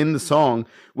solos in the song,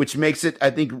 which makes it, I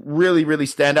think, really, really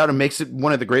stand out and makes it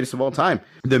one of the greatest of all time.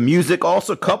 The music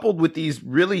also coupled with these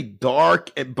really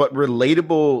dark but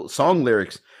relatable song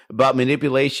lyrics about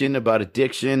manipulation, about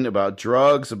addiction, about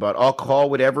drugs, about alcohol,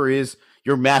 whatever is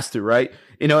your master, right?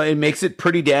 You know, it makes it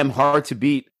pretty damn hard to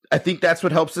beat. I think that's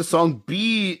what helps this song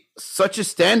be such a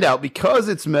standout, because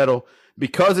it's metal,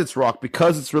 because it's rock,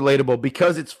 because it's relatable,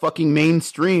 because it's fucking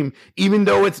mainstream, even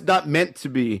though it's not meant to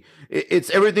be. It's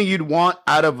everything you'd want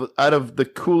out of the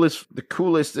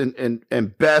coolest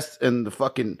and best and the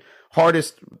fucking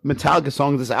hardest Metallica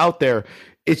songs that's out there.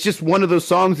 It's just one of those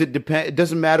songs that it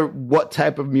doesn't matter what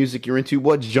type of music you're into,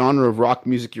 what genre of rock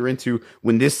music you're into.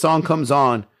 When this song comes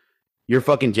on, you're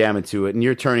fucking jamming to it and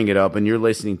you're turning it up and you're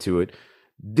listening to it.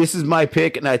 This is my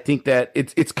pick, and I think that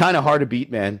it's kind of hard to beat,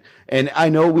 man. And I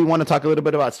know we want to talk a little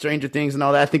bit about Stranger Things and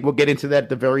all that. I think we'll get into that at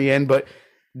the very end, but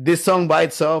this song by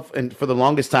itself, and for the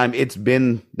longest time, it's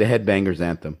been the Headbangers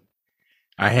anthem.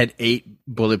 I had 8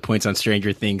 bullet points on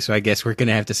Stranger Things, so I guess we're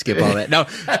gonna have to skip all that. No,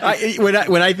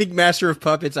 when I think Master of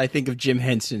Puppets, I think of Jim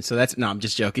Henson. So I'm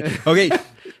just joking. Okay.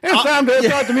 It's time to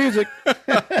start the music.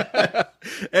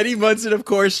 Eddie Munson, of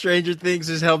course, Stranger Things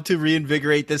has helped to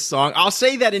reinvigorate this song. I'll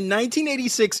say that in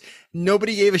 1986,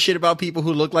 nobody gave a shit about people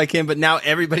who look like him, but now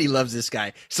everybody loves this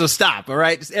guy. So stop, all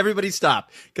right? Everybody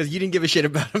stop, because you didn't give a shit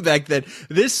about him back then.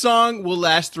 This song will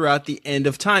last throughout the end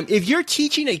of time. If you're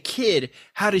teaching a kid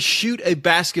how to shoot a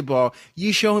basketball,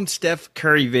 you show him Steph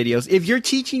Curry videos. If you're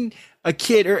teaching a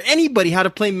kid or anybody how to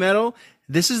play metal,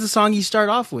 this is the song you start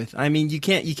off with. I mean, you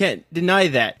can't deny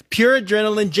that. Pure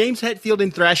adrenaline. James Hetfield in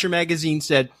Thrasher magazine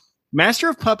said, Master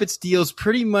of Puppets deals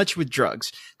pretty much with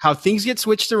drugs. How things get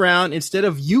switched around. Instead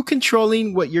of you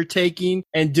controlling what you're taking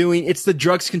and doing, it's the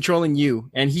drugs controlling you.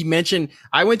 And he mentioned,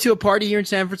 I went to a party here in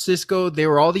San Francisco. There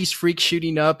were all these freaks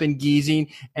shooting up and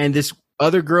geezing, and this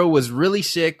other girl was really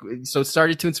sick, so it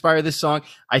started to inspire this song.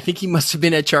 I think he must have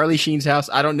been at Charlie Sheen's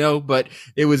house. I don't know, but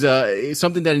it was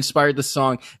something that inspired the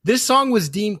song. This song was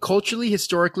deemed culturally,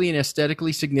 historically, and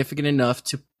aesthetically significant enough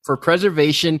for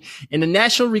preservation in the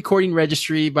National Recording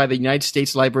Registry by the United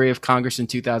States Library of Congress in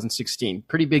 2016.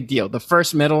 Pretty big deal. The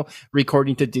first metal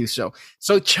recording to do so.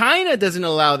 So China doesn't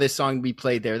allow this song to be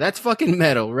played there. That's fucking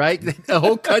metal, right? The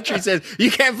whole country says, you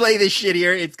can't play this shit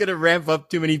here. It's going to ramp up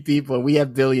too many people. We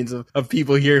have billions of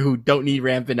people here who don't need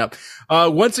ramping up.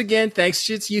 Once again, thanks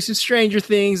to its use in Stranger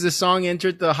Things, the song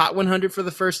entered the Hot 100 for the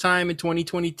first time in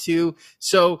 2022.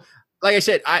 So, like I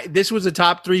said, this was a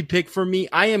top 3 pick for me.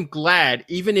 I am glad,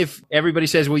 even if everybody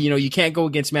says, well, you can't go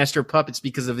against Master of Puppets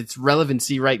because of its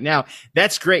relevancy right now.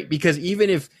 That's great, because even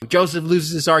if Joseph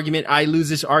loses this argument, I lose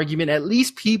this argument, at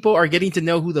least people are getting to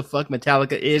know who the fuck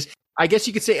Metallica is. I guess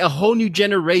you could say a whole new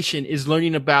generation is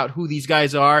learning about who these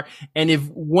guys are. And if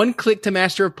one click to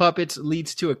Master of Puppets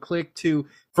leads to a click to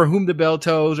For Whom the Bell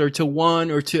Tolls, or to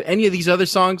One, or to any of these other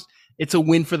songs, it's a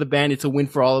win for the band. It's a win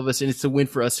for all of us, and it's a win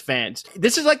for us fans.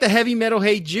 This is like the heavy metal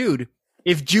Hey Jude.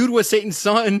 If Jude was Satan's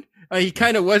son, he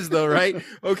kind of was, though, right?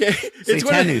 Okay.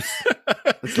 Satanus.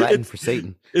 It's Latin for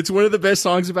Satan. It's one of the best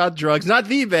songs about drugs. Not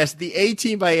the best. The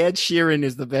A-Team by Ed Sheeran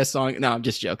is the best song. No, I'm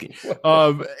just joking.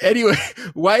 Anyway,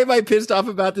 why am I pissed off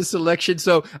about this selection?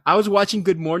 So I was watching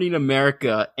Good Morning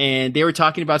America, and they were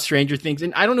talking about Stranger Things.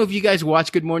 And I don't know if you guys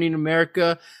watch Good Morning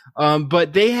America,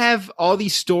 but they have all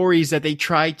these stories that they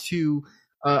try to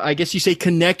I guess you say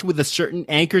connect with a certain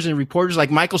anchors and reporters. Like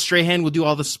Michael Strahan will do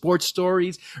all the sports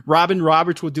stories. Robin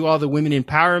Roberts will do all the women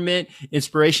empowerment,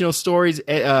 inspirational stories.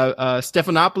 George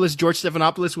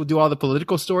Stephanopoulos will do all the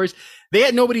political stories. They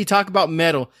had nobody to talk about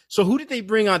metal. So who did they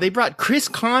bring on? They brought Chris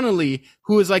Connolly,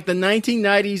 who was like the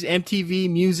 1990s MTV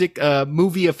music,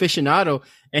 movie aficionado.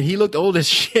 And he looked old as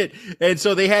shit. And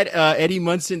so they had, Eddie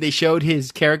Munson. They showed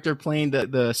his character playing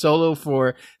the solo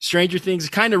for Stranger Things.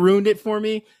 It kind of ruined it for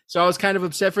me. So I was kind of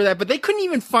upset for that, but they couldn't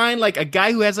even find like a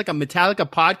guy who has like a Metallica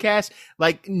podcast,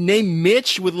 like named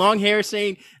Mitch with long hair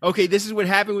saying, okay, this is what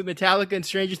happened with Metallica and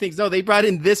Stranger Things. No, they brought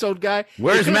in this old guy.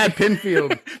 Where's Matt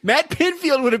Pinfield? Matt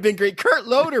Pinfield would have been great. Kurt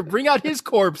Loder, bring out his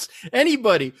corpse.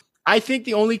 Anybody. I think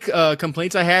the only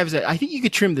complaints I have is that I think you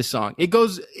could trim this song. It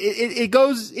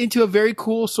goes into a very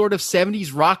cool sort of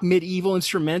 70s rock medieval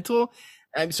instrumental.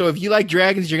 So if you like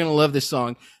Dragons, you're going to love this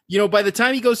song. You know, by the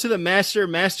time he goes to the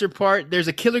master part, there's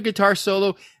a killer guitar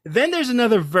solo. Then there's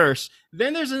another verse.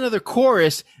 Then there's another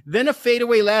chorus. Then a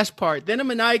fadeaway last part. Then a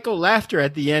maniacal laughter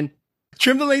at the end.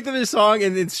 Trim the length of the song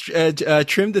and then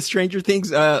trim the Stranger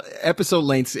Things episode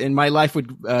lengths, and my life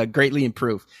would greatly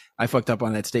improve. I fucked up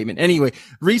on that statement. Anyway,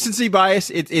 recency bias.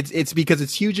 It's because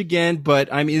it's huge again,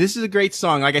 but I mean, this is a great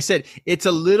song. Like I said, it's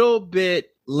a little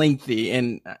bit lengthy.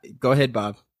 And go ahead,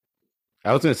 Bob.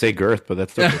 I was going to say girth, but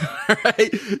that's okay.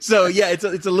 Right. So yeah, it's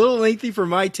a little lengthy for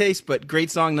my taste, but great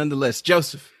song nonetheless.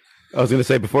 Joseph. I was going to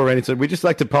say before Randy said, we just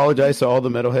like to apologize to all the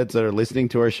metalheads that are listening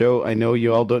to our show. I know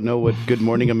you all don't know what Good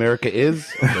Morning America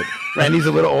is, but Randy's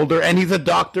a little older and he's a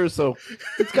doctor, so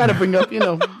it's got to bring up,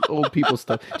 old people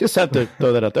stuff. Just have to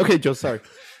throw that out there. Okay, Joe, sorry.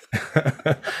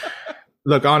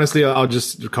 Look, honestly, I'll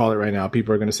just call it right now.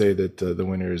 People are going to say that the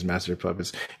winner is Master of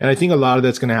Puppets. And I think a lot of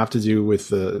that's going to have to do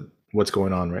with what's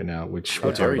going on right now, which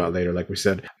we'll talk about later, like we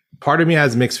said. Part of me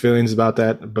has mixed feelings about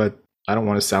that, but I don't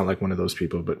want to sound like one of those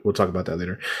people, but we'll talk about that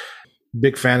later.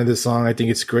 Big fan of this song. I think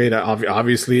it's great.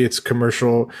 Obviously, its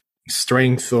commercial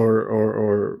strength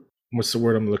or what's the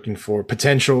word I'm looking for?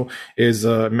 Potential is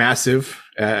massive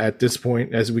at this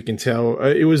point, as we can tell.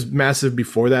 It was massive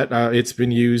before that. It's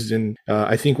been used in,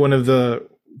 I think, one of the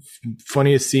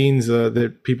funniest scenes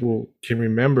that people can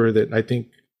remember that I think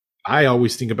I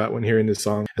always think about when hearing this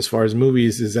song, as far as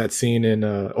movies, is that scene in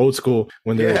Old School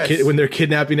when they're when they're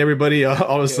kidnapping everybody.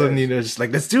 All of a sudden, just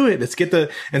like, let's do it, let's get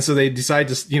and so they decide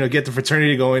to get the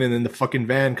fraternity going, and then the fucking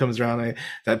van comes around like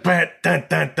that. Dun,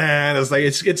 dun, dun. It's like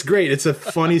it's great. It's a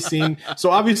funny scene. So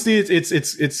obviously,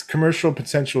 it's commercial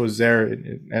potential is there,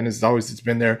 and it's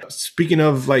been there. Speaking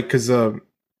of because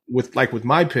with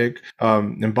my pick,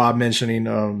 and Bob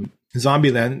mentioning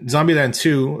Zombieland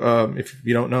 2, if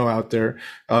you don't know out there,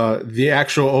 the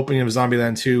actual opening of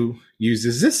Zombieland 2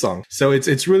 uses this song. So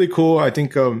it's really cool. I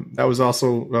think, that was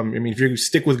also, if you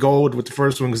stick with gold with the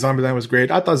first one, because Zombieland was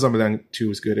great. I thought Zombieland 2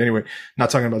 was good. Anyway, not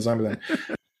talking about Zombieland.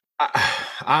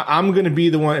 I'm going to be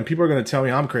the one, and people are going to tell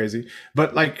me I'm crazy,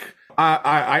 but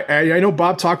I know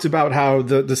Bob talked about how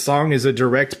the song is a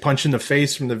direct punch in the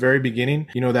face from the very beginning.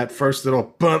 That first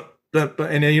little bump,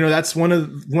 and then, that's one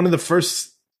of the first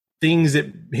things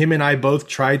that him and I both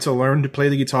tried to learn to play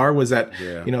the guitar was that,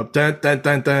 dun, dun, dun,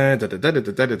 dun, dun, dun, dun,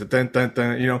 dun, dun, dun,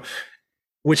 dun,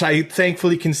 which I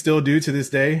thankfully can still do to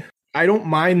this day. I don't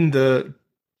mind the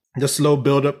slow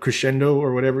build up crescendo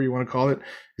or whatever you want to call it.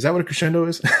 Is that what a crescendo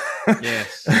is?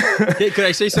 Yes. Hey, could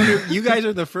I say something? You guys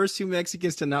are the first two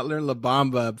Mexicans to not learn La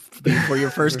Bamba for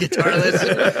your first guitar lesson.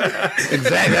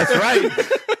 Exactly. That's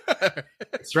right.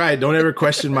 That's right. Don't ever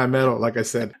question my metal. Like I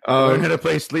said, learn how to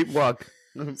play Sleepwalk.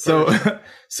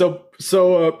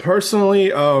 So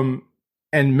personally,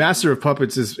 and Master of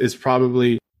Puppets is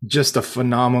probably just a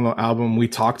phenomenal album. We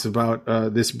talked about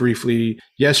this briefly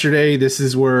yesterday. This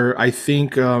is where I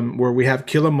think where we have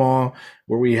Kill 'Em All,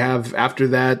 where we have after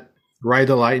that Ride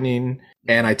the Lightning,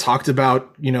 and I talked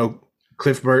about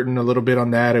Cliff Burton a little bit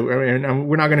on that, and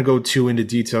we're not going to go too into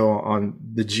detail on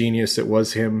the genius that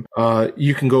was him.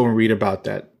 You can go and read about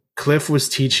that. Cliff was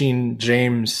teaching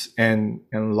James and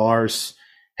Lars,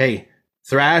 hey,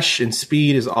 thrash and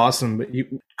speed is awesome, but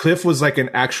Cliff was like an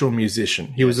actual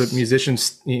musician. He was a musician.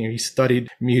 He studied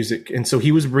music, and so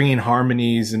he was bringing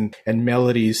harmonies and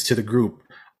melodies to the group,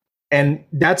 and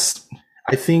that's,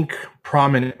 I think,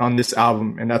 prominent on this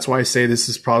album, and that's why I say this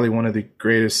is probably one of the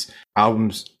greatest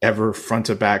albums ever, front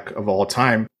to back of all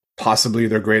time. Possibly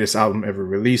their greatest album ever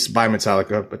released by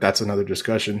Metallica, but that's another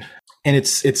discussion. And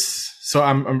so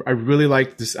I really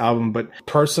like this album, but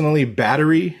personally,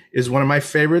 Battery is one of my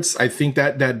favorites. I think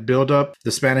that build up,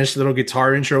 the Spanish little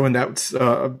guitar intro, and that's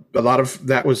a lot of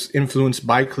that was influenced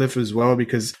by Cliff as well,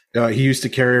 because he used to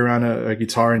carry around a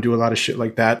guitar and do a lot of shit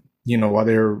like that, while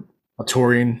they were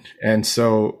touring. And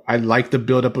so I like the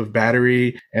build up of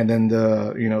Battery, and then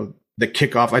the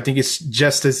kickoff. I think it's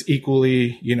just as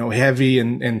equally heavy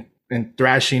and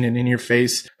thrashing and in your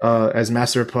face as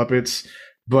Master of Puppets,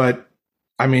 but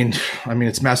I mean,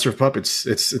 it's Master of Puppets.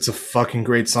 It's a fucking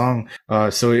great song.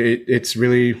 So it's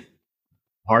really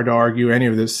hard to argue any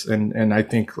of this. And I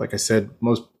think, like I said,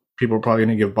 most people are probably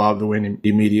going to give Bob the win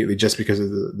immediately just because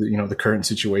of the current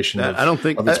situation. But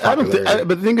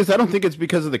the thing is, I don't think it's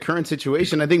because of the current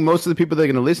situation. I think most of the people that are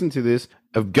going to listen to this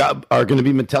are going to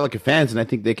be Metallica fans, and I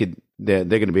think they're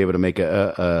going to be able to make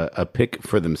a pick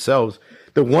for themselves.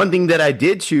 The one thing that I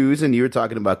did choose, and you were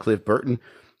talking about Cliff Burton,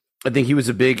 I think he was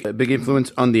a big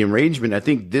influence on the arrangement. I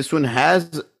think this one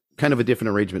has kind of a different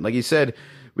arrangement. Like you said,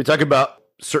 we talk about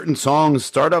certain songs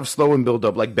start off slow and build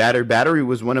up. Like Battery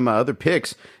was one of my other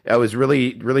picks. I was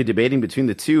really, really debating between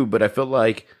the two, but I felt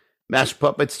like Master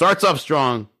Puppet starts off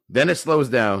strong, then it slows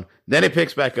down, then it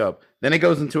picks back up, then it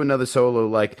goes into another solo.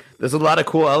 Like, there's a lot of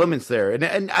cool elements there,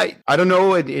 and I don't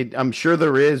know. I'm sure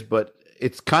there is, but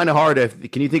it's kind of hard.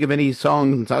 Can you think of any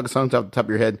songs off the top of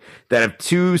your head that have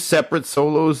two separate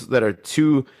solos that are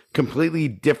two completely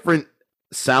different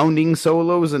sounding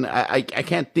solos? And I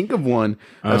can't think of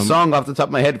a song off the top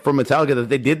of my head from Metallica that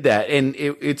they did that, and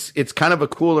it's kind of a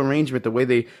cool arrangement the way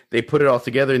they put it all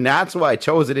together, and that's why I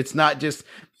chose it. It's not just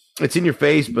it's in your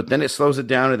face, but then it slows it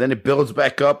down and then it builds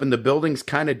back up, and the building's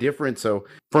kind of different. So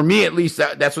for me, at least,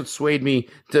 that's what swayed me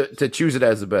to choose it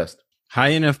as the best. High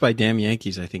Enough by Damn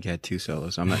Yankees, I think, had two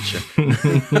solos. I'm not sure.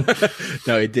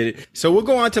 No, it didn't. So we'll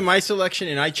go on to my selection,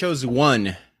 and I chose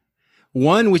One.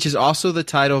 One, which is also the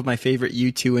title of my favorite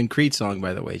U2 and Creed song,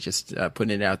 by the way, just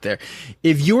putting it out there.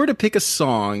 If you were to pick a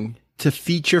song to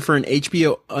feature for an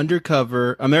HBO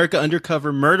America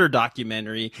Undercover murder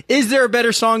documentary, is there a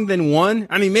better song than One?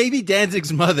 I mean, maybe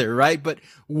Danzig's Mother, right? But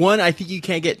One, I think you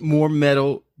can't get more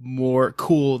metal, more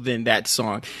cool than that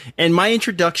song. And my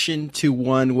introduction to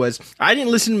One was, I didn't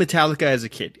listen to Metallica as a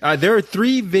kid. There are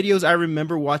 3 videos I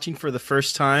remember watching for the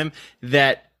first time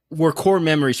that were core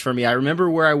memories for me. I remember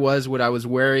where I was, what I was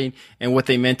wearing, and what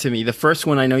they meant to me. The first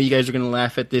one, I know you guys are going to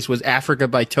laugh at this, was Africa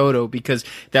by Toto, because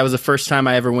that was the first time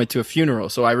I ever went to a funeral.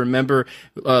 So I remember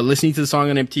listening to the song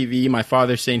on MTV, my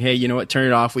father saying, hey, you know what, turn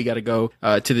it off, we got to go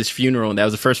to this funeral. And that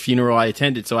was the first funeral I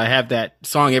attended. So I have that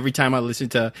song every time I listen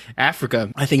to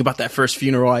Africa. I think about that first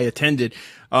funeral I attended.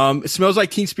 It Smells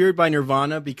Like Teen Spirit by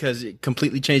Nirvana, because it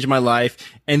completely changed my life.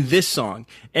 And this song.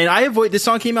 And this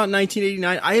song came out in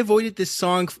 1989. I avoided this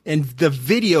song and the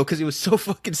video because it was so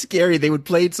fucking scary. They would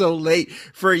play it so late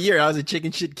for a year. I was a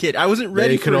chicken shit kid. I wasn't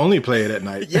ready. They could only play it at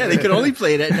night. Yeah, they could only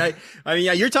play it at night. I mean,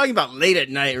 yeah, you're talking about late at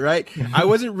night, right? I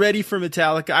wasn't ready for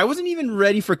Metallica. I wasn't even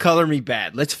ready for Color Me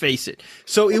Bad. Let's face it.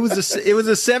 So it was a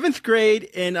 7th grade,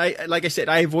 and like I said,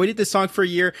 I avoided this song for a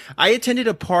year. I attended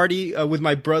a party with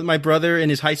my brother and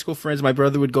his high school friends. My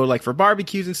brother would go like for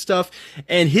barbecues and stuff,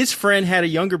 and his friend had a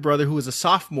younger brother who was a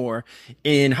sophomore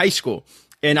in high school.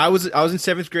 And I was in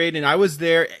 7th grade, and I was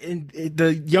there, and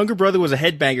the younger brother was a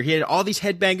headbanger. He had all these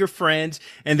headbanger friends,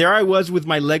 and there I was with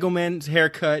my Lego Man's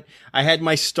haircut. I had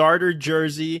my starter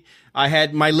jersey.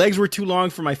 My legs were too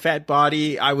long for my fat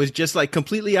body. I was just like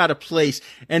completely out of place.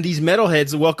 And these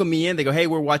metalheads welcome me in. They go, hey,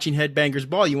 we're watching Headbangers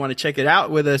Ball. You want to check it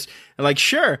out with us? I'm like,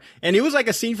 sure. And it was like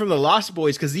a scene from the Lost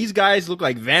Boys, because these guys look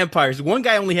like vampires. One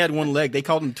guy only had one leg. They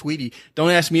called him Tweety.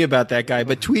 Don't ask me about that guy.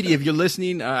 But Tweety, if you're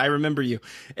listening, I remember you.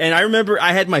 And I remember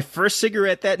I had my first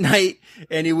cigarette that night,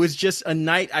 and it was just a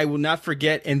night I will not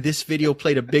forget. And this video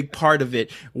played a big part of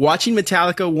it. Watching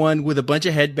Metallica One with a bunch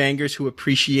of headbangers who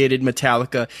appreciated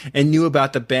Metallica and knew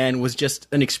about the band was just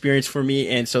an experience for me.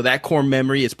 And so that core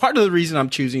memory is part of the reason I'm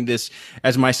choosing this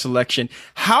as my selection.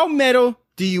 How metal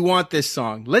do you want this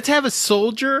song? Let's have a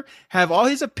soldier have all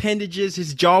his appendages,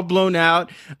 his jaw blown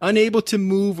out, unable to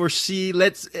move or see.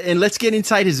 Let's get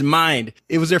inside his mind.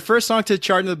 It was their first song to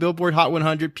chart in the Billboard Hot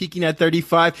 100, peaking at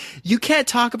 35. You can't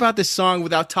talk about this song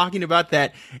without talking about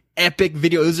that epic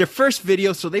video. It was their first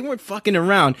video, so they weren't fucking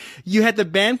around. You had the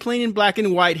band playing in black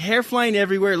and white, hair flying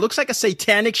everywhere. It looks like a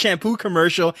satanic shampoo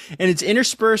commercial, and it's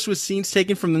interspersed with scenes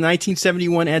taken from the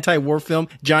 1971 anti-war film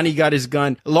Johnny Got His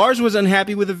Gun. Lars was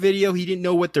unhappy with the video. He didn't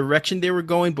know what direction they were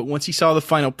going, but once he saw the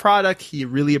final product, he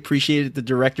really appreciated the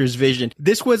director's vision.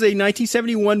 This was a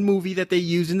 1971 movie that they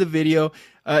used in the video.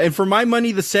 And for my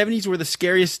money, the 70s were the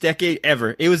scariest decade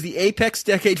ever. It was the apex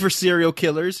decade for serial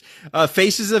killers.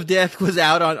 Faces of Death was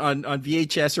out on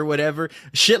VHS or whatever.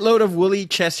 Shitload of woolly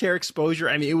chest hair exposure.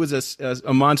 I mean, it was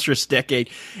a monstrous decade.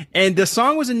 And the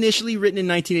song was initially written in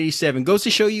 1987. Goes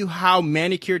to show you how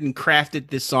manicured and crafted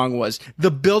this song was.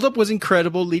 The buildup was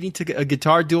incredible, leading to a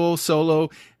guitar duo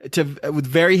solo with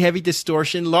very heavy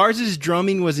distortion. Lars's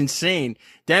drumming was insane.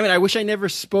 Damn it, I wish I never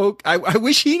spoke. I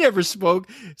wish he never spoke,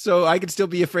 so I could still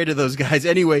be afraid of those guys.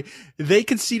 Anyway, they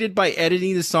conceded by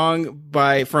editing the song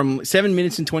from 7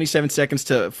 minutes and 27 seconds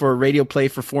for a radio play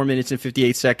for 4 minutes and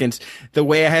 58 seconds. The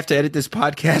way I have to edit this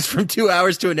podcast from 2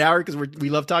 hours to an hour, because we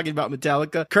love talking about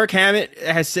Metallica. Kirk Hammett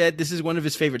has said this is one of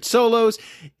his favorite solos.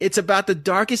 It's about the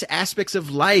darkest aspects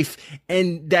of life,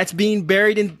 and that's being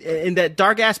buried in that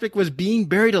dark aspect was being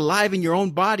buried alive in your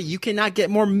own body. You cannot get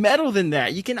more metal than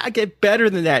that. You cannot get better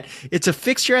than that. It's a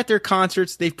fixture at their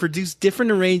concerts. They've produced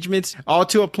different arrangements, all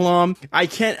to aplomb. I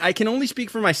can only speak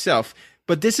for myself,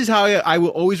 but this is how I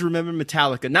will always remember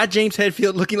Metallica. Not James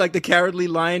Hetfield looking like the Cowardly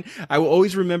Lion. I will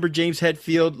always remember James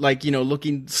Hetfield, like, you know,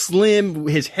 looking slim,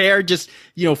 his hair just,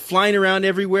 you know, flying around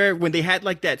everywhere. When they had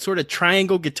like that sort of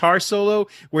triangle guitar solo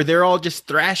where they're all just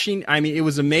thrashing. I mean, it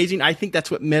was amazing. I think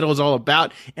that's what metal is all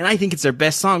about. And I think it's their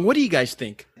best song. What do you guys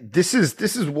think? This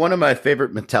is one of my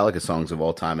favorite Metallica songs of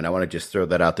all time, and I want to just throw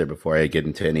that out there before I get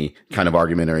into any kind of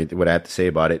argument or anything, what I have to say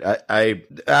about it. I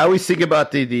always think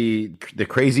about the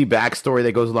crazy backstory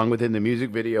that goes along with it in the music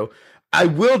video. I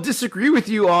will disagree with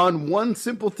you on one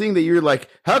simple thing that you're like,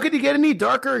 how could you get any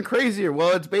darker and crazier?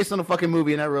 Well, it's based on a fucking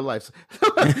movie, not real life.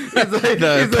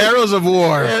 The Perils of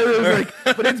War. Yeah,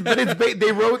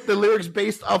 they wrote the lyrics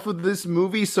based off of this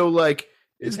movie, so like.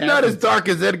 It's not as dark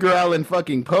as Edgar Allan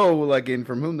fucking Poe, like in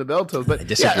From Whom the Bell Tolls. But I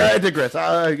digress.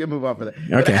 I can move on from that.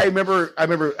 Okay. I remember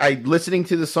listening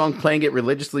to the song, playing it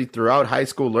religiously throughout high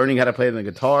school, learning how to play the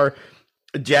guitar,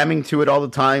 jamming to it all the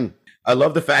time. I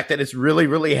love the fact that it's really,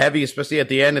 really heavy, especially at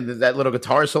the end, and that little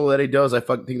guitar solo that he does. I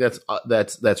fucking think that's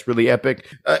really epic.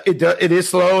 It is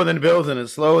slow and then it builds, and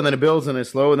it's slow and then it builds, and it's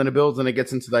slow and then it builds, and it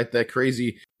gets into like that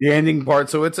crazy the ending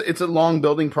part. So it's a long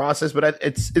building process, but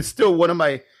it's still one of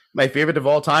my favorite of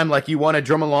all time. Like, you want to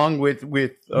drum along with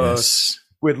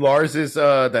Lars's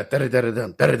man,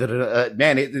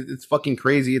 it's fucking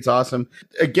crazy. It's awesome.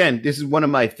 Again, this is one of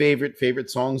my favorite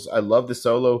songs. I love the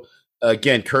solo.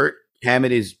 Again, Kirk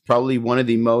Hammett is probably one of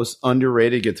the most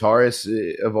underrated guitarists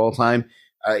of all time.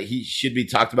 He should be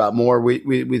talked about more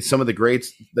with some of the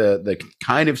greats. The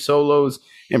kind of solos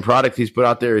and product he's put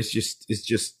out there is just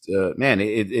man,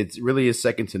 it really is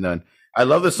second to none. I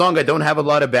love the song. I don't have a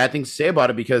lot of bad things to say about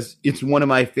it because it's one of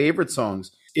my favorite songs.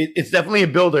 It's definitely a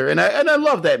builder, and I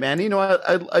love that, man. You know,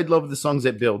 I love the songs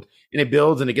that build, and it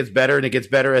builds, and it gets better, and it gets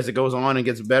better as it goes on, and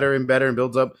gets better and better and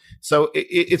builds up. So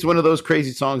it's one of those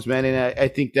crazy songs, man. And I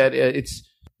think that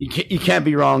you can't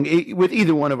be wrong with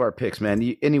either one of our picks,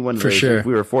 man. Any one of those, sure. If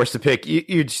we were forced to pick,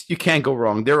 you can't go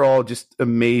wrong. They're all just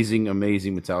amazing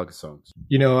Metallica songs.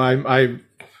 You know,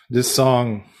 this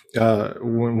song.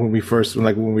 When we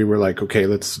were like, okay,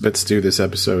 let's do this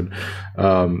episode.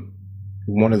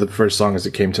 One of the first songs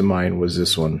that came to mind was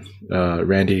this one.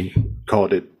 Randy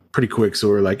called it pretty quick, so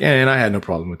we're like, and I had no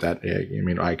problem with that. I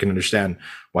mean, I can understand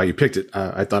why you picked it.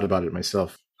 I thought about it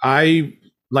myself.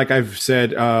 Like I've said,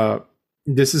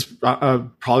 this is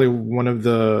probably one of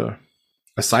the,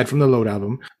 aside from the Load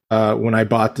album, when I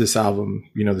bought this album,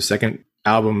 you know, the second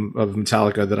album of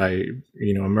Metallica that I,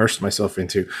 you know, immersed myself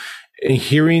into. And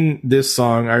hearing this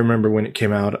song, I remember when it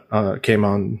came on,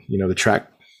 you know, the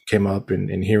track came up,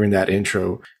 and hearing that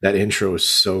intro is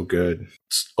so good.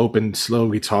 It's open, slow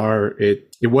guitar. It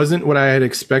wasn't what I had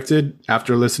expected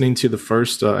after listening to the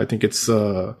first, I think it's,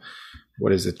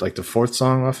 what is it, like the fourth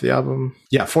song off the album?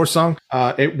 Yeah, fourth song.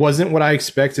 It wasn't what I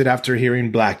expected after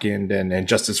hearing Blackened and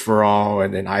Justice for All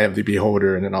and then Eye of the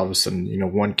Beholder. And then all of a sudden, you know,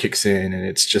 one kicks in and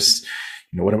it's just,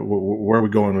 you know, where are we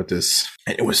going with this?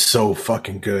 And it was so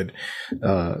fucking good.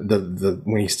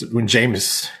 When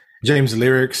James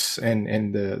lyrics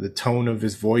and the tone of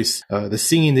his voice, the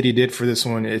singing that he did for this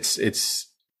one, it's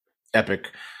epic.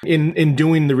 In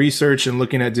doing the research and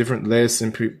looking at different lists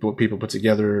and people put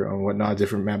together and whatnot,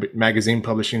 different magazine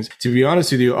publishings, to be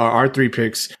honest with you, our three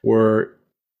picks were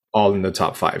all in the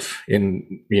top 5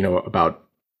 in, you know, about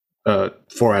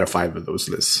 4 out of 5 of those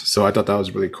lists. So I thought that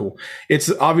was really cool.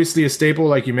 It's obviously a staple,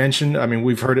 like you mentioned. I mean,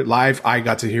 we've heard it live. I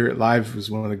got to hear it live. It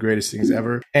was one of the greatest things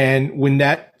ever. And when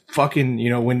that fucking, you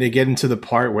know, when they get into the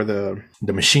part where the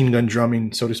machine gun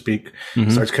drumming, so to speak,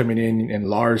 starts coming in, and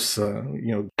Lars, you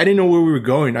know, I didn't know where we were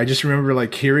going. I just remember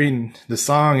like hearing the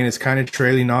song and it's kind of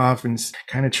trailing off a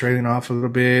little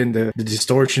bit, and the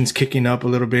distortion's kicking up a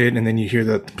little bit, and then you hear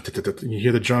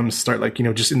the drums start, like, you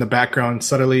know, just in the background,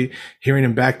 subtly hearing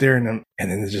them back there, and then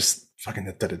it's just fucking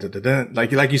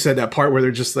like you said, that part where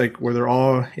they're just like, where they're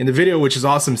all in the video, which is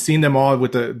awesome, seeing them all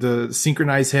with the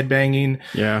synchronized headbanging.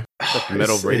 Yeah.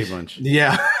 Metal Brady Bunch.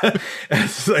 Yeah.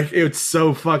 It's like, it's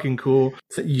so fucking cool.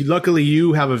 Luckily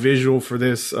you have a visual for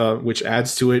this, which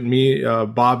adds to it. Me,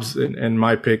 Bob's and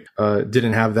my pick,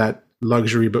 didn't have that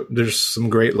luxury, but there's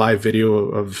some great live video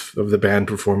of the band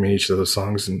performing each of those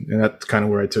songs. And that's kind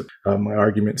of where I took my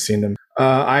argument, seeing them.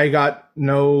 I got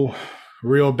no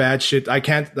real bad shit. I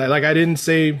don't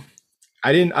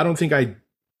think I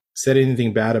said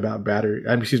anything bad about about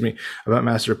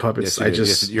Master of Puppets.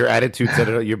 Yes, your attitude said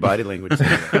it, your body language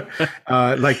said it.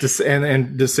 Like this,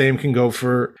 and the same can go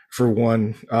for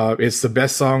one. It's the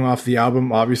best song off the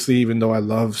album, obviously, even though I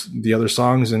love the other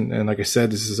songs. And like I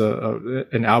said, this is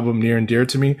an album near and dear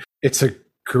to me. It's a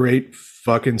great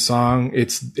fucking song.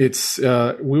 It's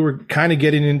we were kind of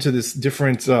getting into this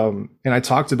different and I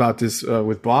talked about this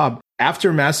with Bob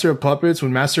after Master of Puppets,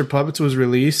 when Master of Puppets was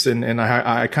released, and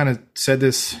I kind of said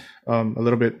this a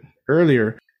little bit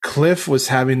earlier. Cliff was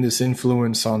having this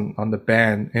influence on the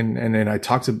band, and then I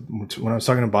talked to when I was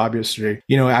talking to Bob yesterday.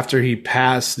 You know, after he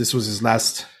passed, this was his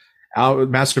last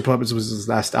Master of Puppets was his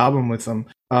last album with them.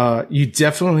 You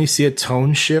definitely see a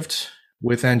tone shift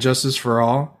with And Justice for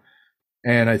All.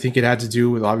 And I think it had to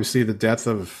do with obviously the death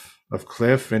of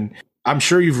Cliff. And I'm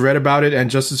sure you've read about it.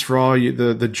 And Justice for All,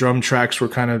 the drum tracks were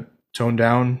kind of toned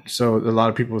down. So a lot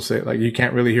of people say like you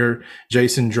can't really hear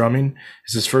Jason drumming.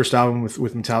 It's his first album with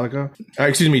Metallica.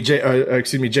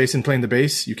 Jason playing the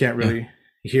bass. You can't really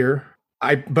hear.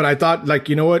 But I thought like,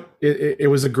 you know what? It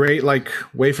was a great like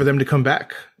way for them to come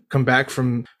back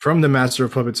from the Master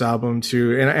of Puppets album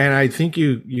to, and I think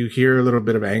you hear a little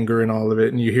bit of anger in all of it,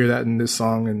 and you hear that in this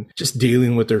song, and just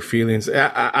dealing with their feelings.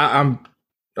 I'm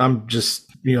just,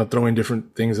 you know, throwing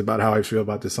different things about how I feel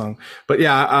about this song, but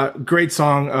yeah, great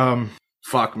song.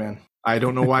 Fuck, man. I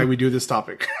don't know why we do this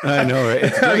topic. I know,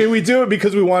 right? I mean, we do it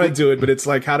because we want to do it, but it's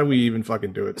like, how do we even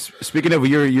fucking do it? Speaking of,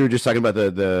 you were just talking about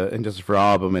the Injustice for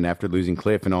All album and after losing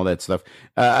Cliff and all that stuff.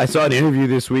 I saw an interview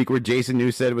this week where Jason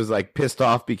Newsted was like pissed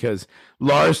off because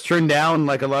Lars turned down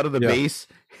like a lot of the bass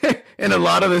in a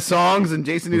lot of the songs, and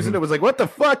Jason Newsted was like, "What the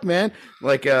fuck, man?"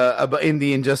 Like in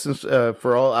the Injustice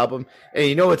for All album, and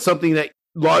you know, it's something that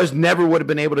Lars never would have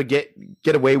been able to get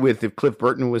away with if Cliff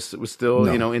Burton was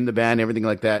still, you know, in the band, everything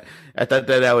like that. I thought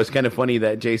that was kind of funny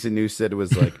that Jason Newsted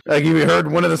was like you heard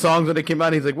one of the songs when it came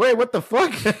out, he's like, wait, what the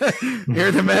fuck?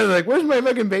 Hear the man like, where's my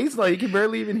fucking bass line? You can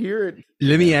barely even hear it.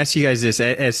 Let me ask you guys this,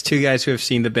 as two guys who have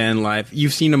seen the band live.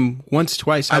 You've seen them once,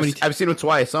 twice? How many? I've seen them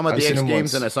twice. I saw them at the X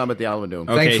Games and I saw them at the Alamo Dome.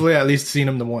 Okay. Thankfully, I at least seen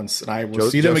them the once, and I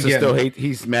will see them again. Still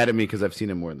he's mad at me because I've seen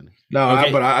him more than him. No,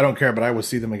 but I don't care. But I will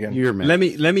see them again. You're mad.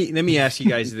 Let me ask you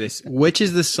guys this: which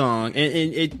is the song,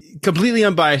 and it completely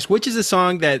unbiased, which is the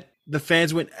song that the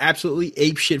fans went absolutely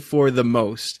apeshit for the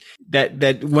most?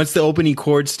 That once the opening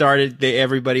chord started,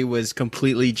 everybody was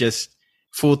completely just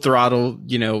full throttle.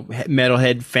 You know,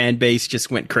 metalhead fan base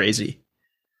just went crazy.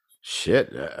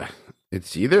 Shit.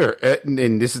 It's either,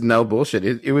 and this is no bullshit.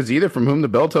 It was either From Whom the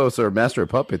Bell Tolls or Master of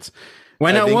Puppets.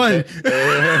 Why not one?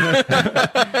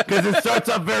 Because it starts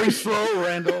off very slow,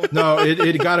 Randall. No,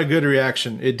 it got a good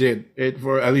reaction. It did.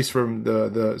 At least from the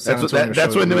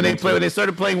that's when they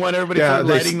started playing one, everybody started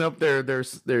lighting up their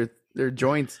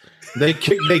joints. They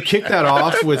kicked that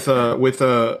off with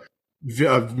a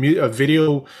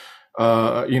video,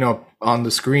 you know, on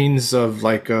the screens of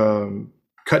like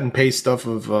cut and paste stuff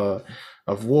of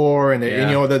war, and you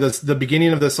know, the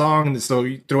beginning of the song. So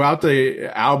throughout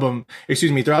the album,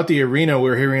 throughout the arena,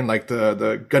 we're hearing like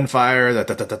the gunfire,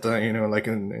 you know, like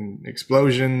in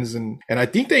explosions, and I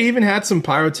think they even had some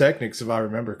pyrotechnics, if I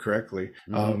remember correctly.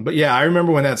 Mm-hmm. But yeah, I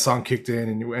remember when that song kicked in,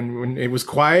 and when it was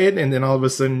quiet, and then all of a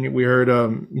sudden we heard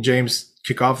James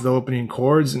kick off the opening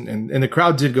chords, and the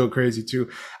crowd did go crazy too.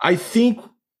 I think,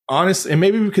 honestly, and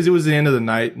maybe because it was the end of the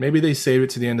night, maybe they saved it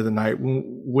to the end of the night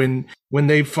when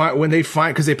they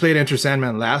find, because they played Enter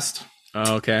Sandman last.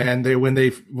 Oh, okay. And they were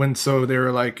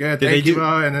like, yeah, thank you,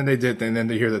 and then they did, and then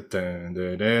they hear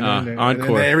the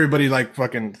encore. And everybody like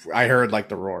fucking, I heard like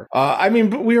the roar. I mean,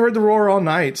 but we heard the roar all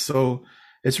night, so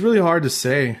it's really hard to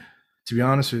say, to be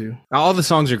honest with you. All the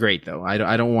songs are great, though. I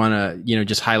don't want to, you know,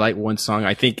 just highlight one song.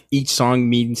 I think each song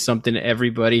means something to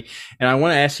everybody. And I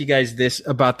want to ask you guys this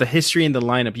about the history and the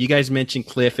lineup. You guys mentioned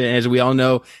Cliff, and as we all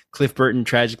know, Cliff Burton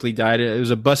tragically died. It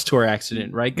was a bus tour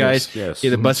accident, right, guys? Yes. Yeah,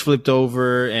 the bus flipped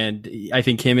over, and I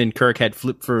think him and Kirk had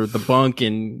flipped for the bunk,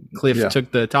 and Cliff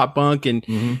took the top bunk, and,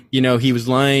 you know, he was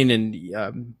lying, and,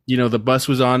 you know, the bus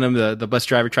was on him. The bus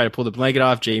driver tried to pull the blanket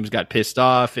off. James got pissed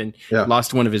off and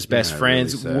lost one of his best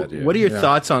friends. Really sad, What are your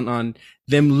thoughts on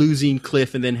them losing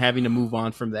Cliff and then having to move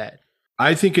on from that?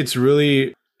 I think it's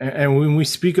really, and when we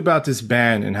speak about this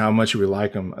band and how much we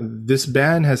like them, this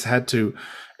band has had to,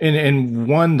 and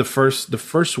one, the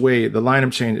first way the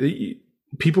lineup changed,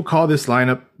 people call this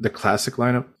lineup the classic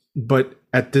lineup, but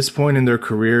at this point in their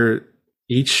career,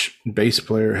 each bass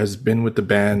player has been with the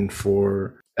band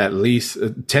for at least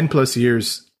 10 plus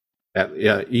years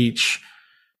each,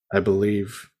 I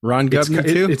believe. Ron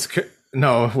Gubman too?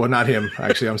 No, well, not him.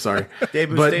 Actually, I'm sorry. Dave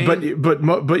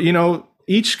Mustaine. But you know,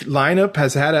 each lineup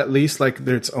has had at least like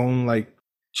its own like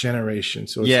generation.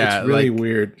 So it's really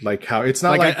weird, like how it's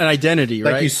not like an identity,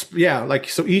 like right?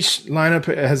 So each lineup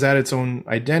has had its own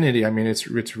identity. I mean,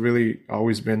 it's really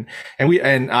always been.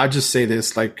 And I'll just say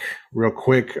this like real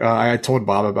quick. I told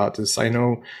Bob about this. I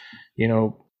know, you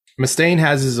know, Mustaine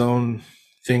has his own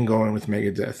thing going with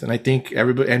Megadeth, and I think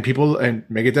everybody and people and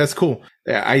Megadeth's cool.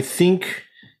 I think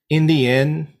in the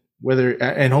end,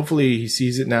 and hopefully he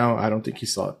sees it now. I don't think he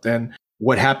saw it then.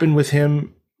 What happened with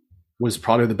him was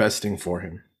probably the best thing for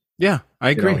him. Yeah,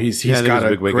 I agree. He's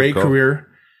got a great career.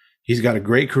 He's got a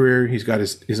great career. He's got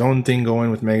his own thing going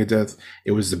with Megadeth.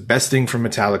 It was the best thing for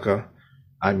Metallica.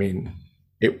 I mean,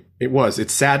 it was.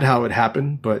 It's sad how it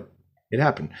happened, but it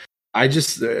happened. I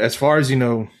just, as far as,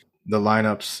 the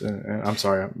lineups, I'm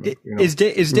sorry. Is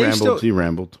Dave still? He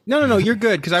rambled. No, you're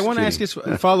good. Because I want to ask this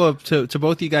follow up to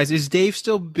both of you guys. Is Dave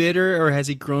still bitter, or has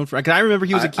he grown from? Because I remember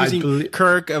he was accusing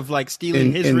Kirk of like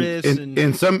stealing his wrists.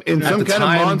 In some kind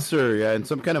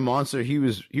of monster, he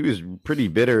was pretty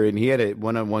bitter, and he had a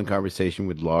one-on-one conversation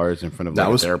with Lars in front of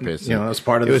a therapist. That was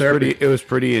part of the therapy. It was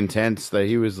pretty intense. That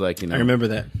he was like, I remember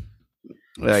that.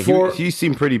 Like he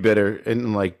seemed pretty bitter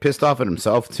and like pissed off at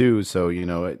himself too. So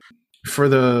for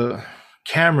the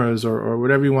cameras or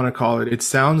whatever you want to call it, it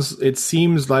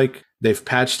seems like they've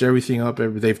patched everything up.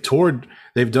 They've toured.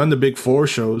 They've done the big four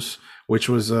shows, which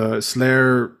was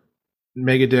Slayer,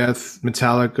 Megadeth,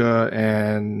 Metallica,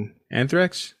 and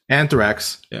Anthrax.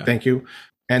 Yeah. Thank you.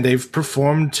 And they've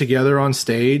performed together on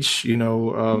stage.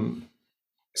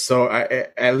 So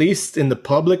at least in the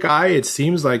public eye, it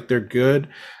seems like they're good.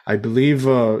 I believe,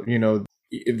 the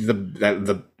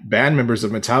band members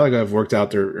of Metallica have worked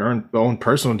out their own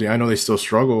personal deal. I know they still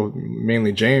struggle,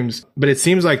 mainly James, but it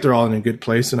seems like they're all in a good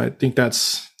place, and I think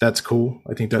that's cool.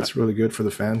 I think that's really good for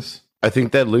the fans. I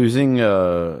think that losing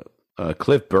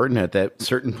Cliff Burton at that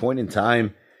certain point in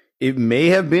time, it may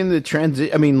have been the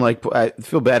transit. I mean, like, I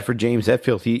feel bad for James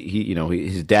Hetfield.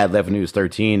 His dad left when he was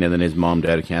 13, and then his mom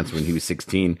died of cancer when he was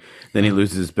 16. Then he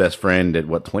loses his best friend at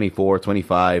 24,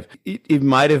 25. It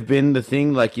might have been the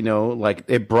thing, like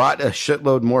it brought a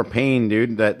shitload more pain,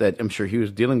 dude, that I'm sure he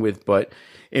was dealing with, but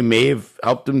it may have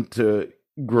helped him to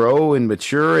grow and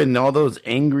mature, and all those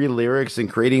angry lyrics and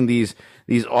creating these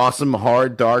awesome,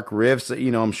 hard, dark riffs.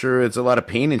 I'm sure it's a lot of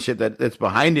pain and shit that's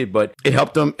behind it, but it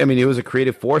helped him. I mean, it was a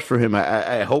creative force for him.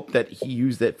 I hope that he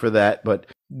used it for that, but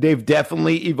they've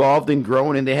definitely evolved and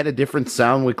grown, and they had a different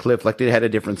sound with Cliff, like they had a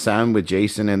different sound with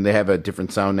Jason, and they have a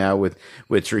different sound now with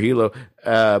Trujillo.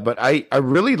 But I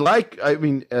really like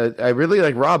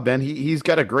Rob, man. He's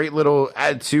got a great little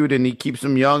attitude, and he keeps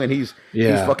him young, and he's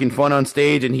fucking fun on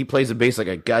stage, and he plays the bass like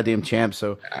a goddamn champ.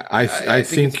 So I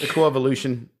think it's a cool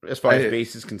evolution as far as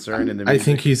bass is concerned. I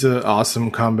think he's an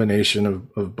awesome combination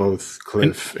of both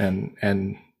Cliff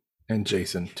and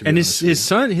Jason. And his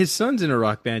son's in a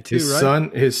rock band too,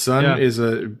 right? His son is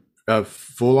a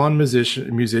full-on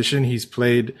musician.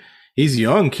 He's a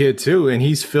young kid too, and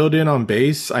he's filled in on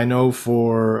bass. I know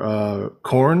for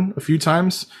Korn a few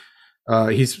times.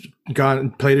 He's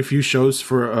played a few shows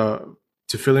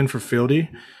to fill in for Fieldy.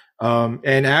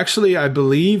 And actually, I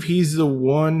believe he's the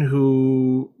one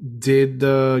who did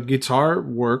the guitar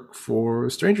work for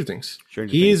Stranger Things.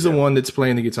 He's the one that's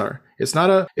playing the guitar. It's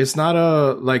not a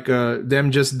like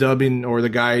them just dubbing or the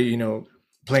guy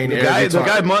playing the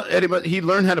guitar. Eddie, he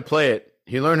learned how to play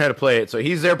it. So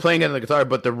he's there playing it on the guitar,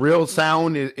 but the real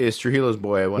sound is Trujillo's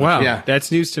boy. Wow,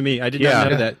 that's news to me. I did not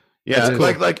know that. Yeah,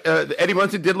 cool. like Eddie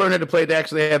Munson did learn how to play it. They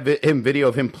actually have video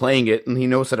of him playing it, and he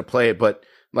knows how to play it, but.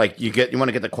 Like you want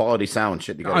to get the quality sound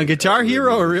shit. On Guitar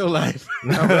Hero or real life?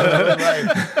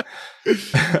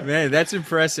 Man, that's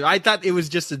impressive. I thought it was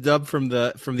just a dub from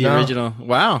the original.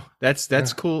 Wow, that's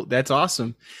cool. That's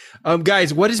awesome.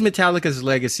 Guys, what is Metallica's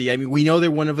legacy? I mean, we know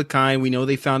they're one of a kind. We know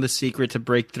they found a secret to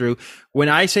break through. When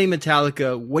I say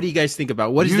Metallica, what do you guys think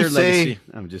about? What is their legacy?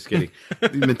 I'm just kidding.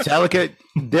 Metallica,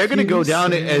 they're going to go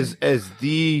down as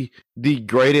the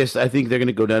greatest. I think they're going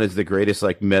to go down as the greatest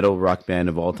like metal rock band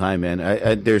of all time, man.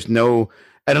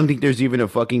 I don't think there's even a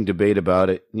fucking debate about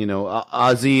it.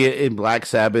 Ozzy and Black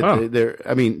Sabbath,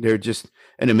 they're just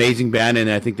an amazing band, and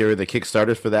I think they're the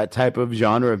kickstarters for that type of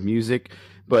genre of music.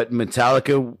 But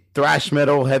Metallica, thrash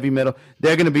metal, heavy metal,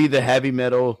 they're going to be the heavy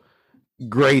metal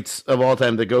greats of all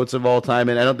time, the goats of all time,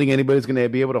 and I don't think anybody's going to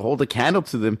be able to hold a candle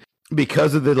to them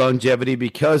because of the longevity,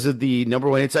 because of the number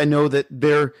one hits. I know that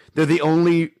they're the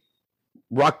only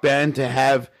rock band to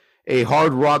have a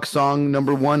hard rock song,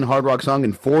 number one hard rock song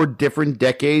in 4 different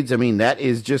decades. I mean, that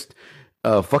is just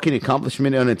a fucking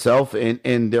accomplishment on itself,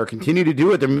 and they're continuing to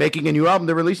do it. They're making a new album.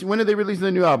 When are they releasing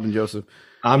the new album, Joseph?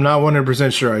 I'm not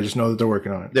 100% sure. I just know that they're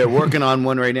working on it. They're working on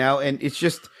one right now, and it's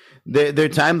just they're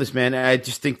timeless, man. I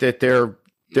just think that they're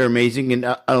amazing, and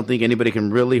I don't think anybody can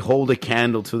really hold a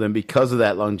candle to them because of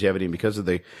that longevity and because of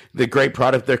the great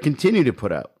product they're continuing to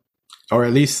put out. Or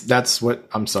at least that's what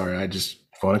I'm sorry. I just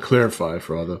want to clarify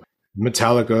for all the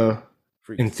Metallica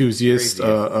enthusiast,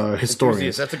 historians.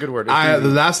 Enthusiast, that's a good word. The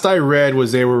last I read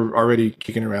was they were already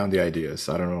kicking around the ideas.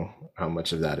 I don't know how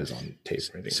much of that is on tape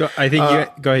or anything. So I think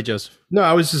go ahead, Joseph. No,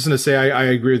 I was just going to say I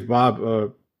agree with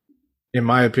Bob. In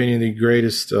my opinion, the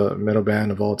greatest metal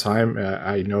band of all time.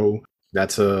 I know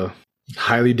that's a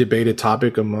highly debated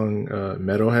topic among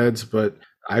metalheads, but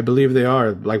I believe they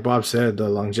are. Like Bob said, the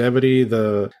longevity,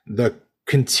 the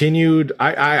continued.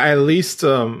 I at least,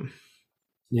 God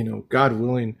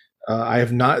willing, I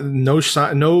have no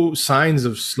signs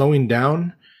of slowing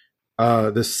down.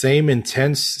 The same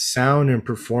intense sound and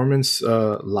performance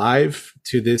live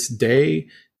to this day,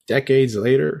 decades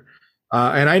later.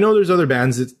 And I know there's other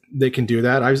bands that they can do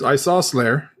that. I saw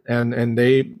Slayer, and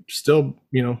they still,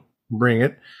 bring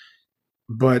it.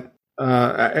 But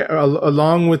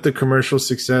along with the commercial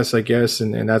success, I guess,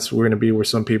 and that's going to be where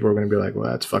some people are going to be like,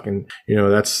 well, that's fucking,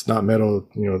 that's not metal,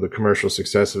 the commercial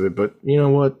success of it. But you know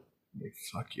what?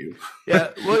 Fuck you.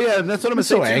 Yeah, well, yeah, that's what I'm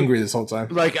so angry this whole time.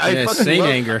 Like I fucking same love,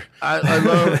 anger.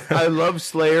 I love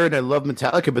Slayer and I love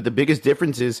Metallica, but the biggest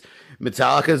difference is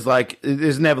Metallica's like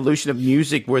there's an evolution of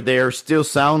music where they are still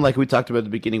sound like we talked about at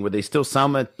the beginning, where they still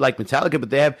sound like Metallica, but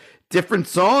they have different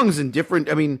songs and different.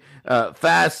 I mean,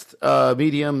 fast,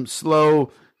 medium,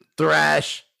 slow,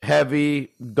 thrash,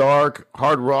 heavy, dark,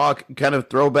 hard rock, kind of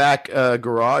throwback,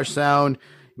 garage sound.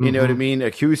 You know what I mean?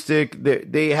 Acoustic.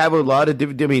 They have a lot of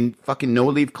different. I mean, fucking No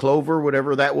Leaf Clover,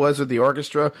 whatever that was with the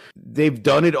orchestra. They've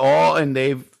done it all, and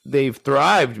they've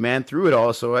thrived, man, through it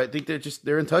all. So I think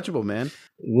they're untouchable, man.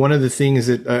 One of the things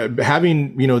that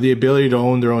having the ability to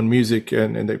own their own music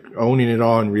and owning it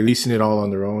all and releasing it all on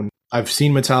their own. I've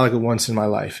seen Metallica once in my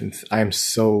life, and I'm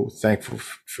so thankful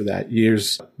for that.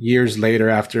 Years later,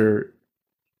 after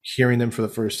hearing them for the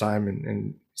first time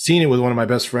and seeing it with one of my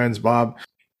best friends, Bob.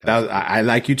 I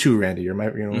like you too, Randy. You're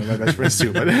one of my best friends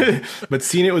too. But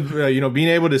seeing it with being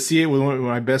able to see it with one of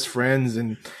my best friends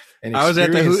and I was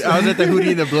at the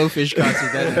Hootie and the Blowfish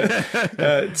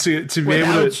concert. To be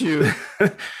able to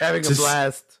having a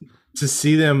blast to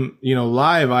see them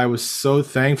live, I was so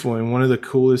thankful. And one of the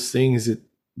coolest things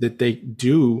that they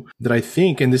do that I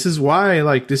think, and this is why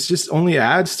this just only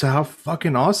adds to how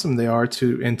fucking awesome they are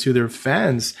to their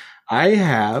fans. I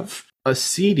have a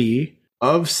CD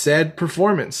of said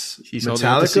performance.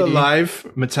 Metallica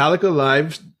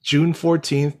Live, June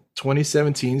 14th,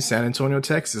 2017, San Antonio,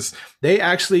 Texas.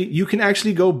 You can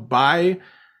actually go buy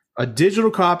a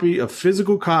digital copy, a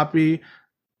physical copy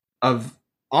of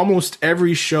almost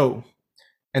every show.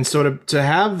 And so to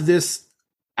have this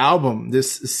album,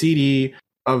 this CD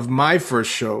of my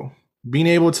first show, being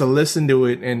able to listen to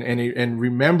it and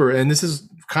remember, and this is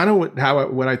kind of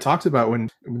what I talked about when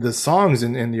the songs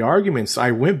and the arguments,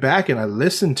 I went back and I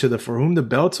listened to the For Whom the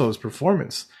Bell Tolls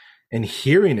performance and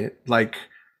hearing it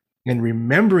and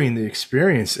remembering the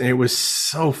experience. And it was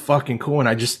so fucking cool. And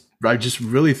I just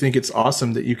really think it's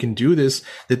awesome that you can do this,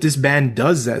 that this band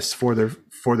does this for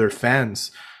their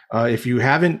fans. If you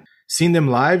haven't seen them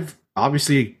live,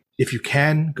 obviously, if you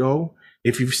can go,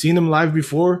 if you've seen them live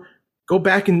before, go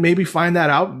back and maybe find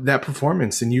that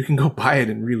performance and you can go buy it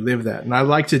and relive that. And I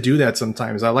like to do that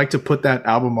sometimes. I like to put that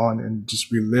album on and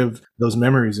just relive those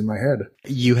memories in my head.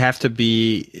 You have to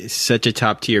be such a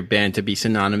top tier band to be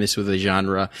synonymous with a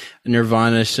genre.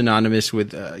 Nirvana synonymous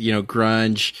with,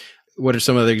 grunge. What are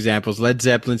some other examples? Led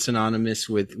Zeppelin synonymous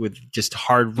with just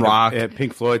hard rock. Yeah,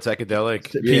 Pink Floyd psychedelic.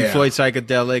 Floyd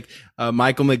psychedelic.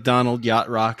 Michael McDonald yacht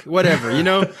rock. Whatever.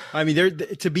 I mean,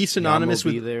 to be synonymous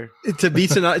with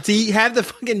to have the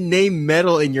fucking name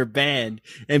metal in your band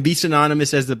and be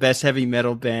synonymous as the best heavy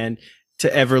metal band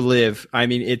to ever live. I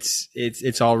mean,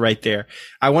 it's all right there.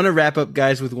 I want to wrap up,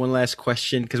 guys, with one last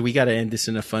question because we got to end this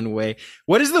in a fun way.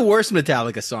 What is the worst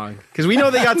Metallica song? Because we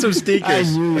know they got some stinkers. I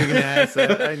knew you were going to ask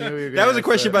that. That was a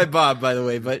question by Bob, by the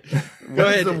way. But go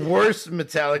ahead. What's the worst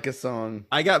Metallica song?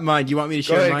 I got mine. Do you want me to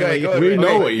share mine? Go ahead. We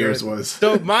know what yours was.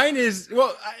 So mine is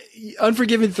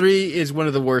Unforgiven 3 is one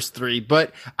of the worst 3,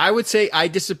 but I would say I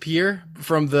Disappear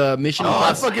from the Mission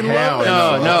Impossible. I fucking love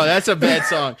it. No, that's a bad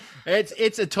song.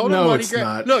 It's a total Mardi Gras.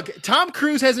 Not. Look, Tom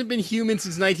Cruise hasn't been human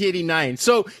since 1989.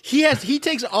 So he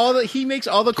makes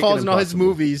all the calls in all his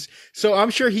movies. So I'm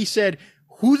sure he said,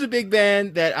 who's a big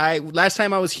band that last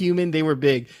time I was human, they were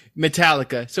big?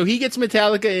 Metallica. So he gets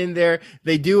Metallica in there.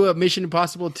 They do a Mission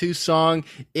Impossible 2 song.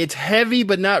 It's heavy,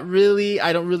 but not really.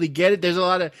 I don't really get it. There's a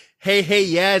lot of hey,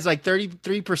 yeah. It's like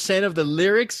 33% of the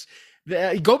lyrics.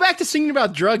 Go back to singing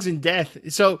about drugs and death.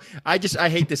 So I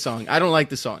hate this song. I don't like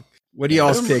the song. What are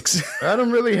y'all's picks? I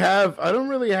don't really have.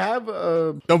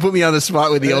 Don't put me on the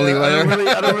spot with the only one.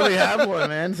 I don't really have one,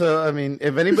 man. So I mean,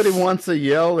 if anybody wants to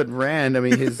yell at Rand, I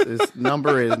mean, his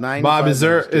number is 9. Bob, is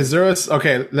there a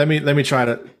okay? Let me try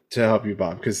to help you,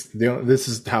 Bob, because this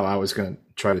is how I was going to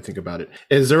try to think about it.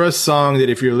 Is there a song that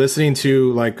if you're listening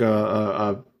to like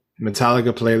a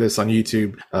Metallica playlist on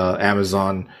YouTube,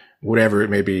 Amazon, whatever it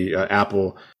may be,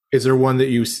 Apple, is there one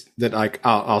that like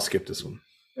I'll skip this one?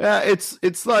 Yeah, it's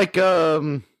like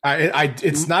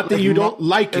it's not that you don't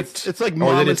like it. It's like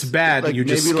or that it's bad. Like you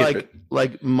just maybe skip like it.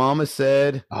 Like Mama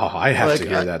Said. Oh, I have to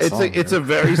hear that song. It's a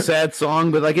very sad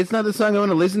song, but like it's not the song I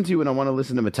want to listen to when I want to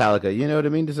listen to Metallica. You know what I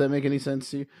mean? Does that make any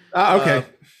sense to you? Okay.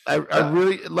 I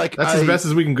really like. That's as best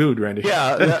as we can do, Randy.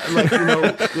 Yeah, like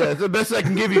it's the best I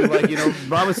can give you. Like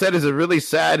Mama Said is a really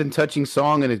sad and touching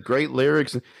song, and it's great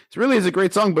lyrics. It really is a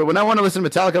great song. But when I want to listen to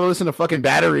Metallica, I want to listen to fucking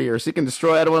Battery or Seek and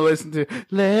Destroy. I don't want to listen to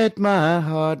Let My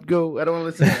Heart Go. I don't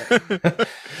want to listen to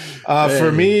that.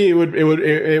 For me,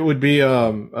 it would be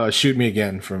Shoot Me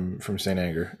Again from Saint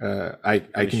Anger. I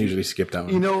can usually skip that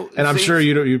one. And I'm sure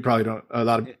you probably don't. A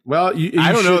lot of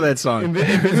I don't know that song.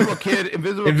 Invisible Kid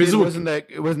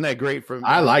wasn't that great from.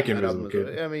 I like Invisible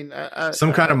Kid. I mean,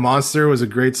 Some Kind of Monster was a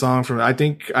great song from. I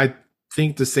think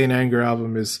the Saint Anger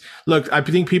album is. Look, I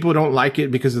think people don't like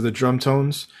it because of the drum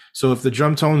tones. So if the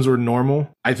drum tones were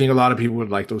normal, I think a lot of people would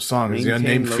like those songs. The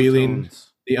Unnamed Feeling.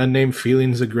 The Unnamed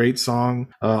Feeling is a great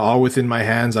song. All Within My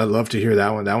Hands. I love to hear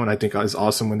that one. That one I think is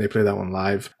awesome when they play that one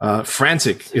live.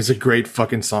 Frantic is a great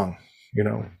fucking song.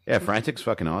 Yeah, Frantic's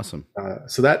fucking awesome.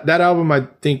 So that album, I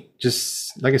think,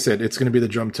 just like I said, it's going to be the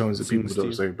drum tones that people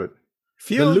don't say. But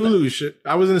the Lulu shit,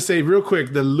 I was going to say real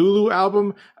quick, the Lulu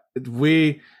album,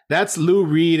 that's Lou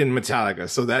Reed and Metallica.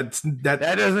 So that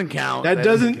doesn't count.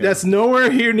 That's nowhere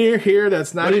near here.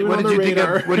 That's not even on the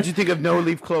radar. What did you think of No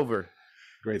Leaf Clover?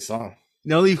 Great song.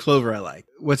 No Leaf Clover, I like.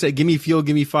 What's that? Give Me Fuel,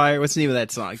 Give Me Fire. What's the name of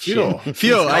that song? Fuel.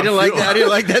 Fuel. I didn't like that. I didn't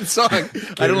like that song.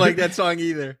 I don't like that song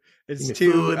either. It's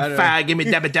too fire. Give me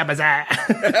dabba dabba za.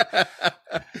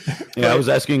 Yeah, I was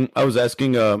asking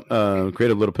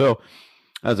Creative Little Pill.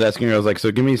 I was asking her, I was like,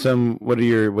 so give me some, what are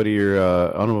your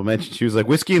honorable mentions? She was like,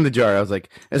 Whiskey in the Jar. I was like,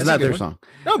 that's not their song.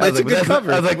 No, but it's a good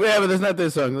cover. I was like, yeah, but that's not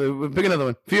their song. Pick another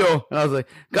one. Fuel. And I was like,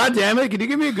 God damn it, can you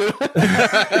give me a good one?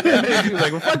 She was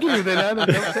like, well, fuck you then. I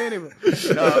don't say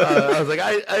anything. I was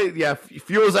like, yeah,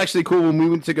 Fuel is actually cool. When me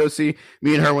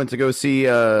and her went to go see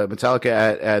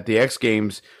Metallica at the X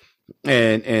Games.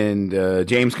 And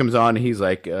James comes on and he's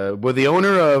like,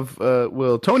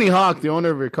 will Tony Hawk, the owner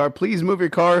of your car, please move your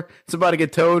car? It's about to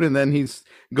get towed. And then he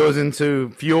goes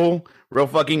into Fuel real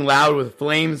fucking loud with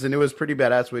flames. And it was a pretty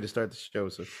badass way to start the show.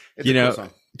 So it's a cool song.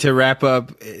 To wrap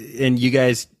up, and you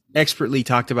guys expertly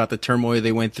talked about the turmoil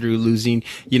they went through, losing,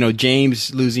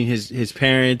 James losing his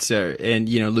parents and,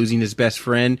 losing his best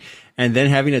friend. And then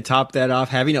having to top that off,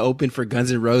 having to open for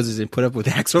Guns N' Roses and put up with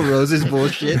Axl Rose's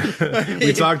bullshit.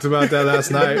 We talked about that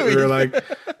last night. We were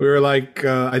like,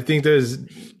 I think there's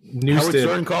Newstead. Howard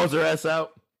Stern calls her ass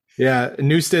out. Yeah,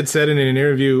 Newstead said in an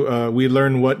interview, we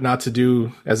learned what not to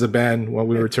do as a band when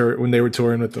they were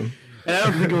touring with them. And I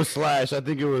don't think it was Slash. I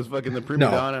think it was fucking the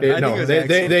Prima Donna.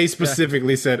 They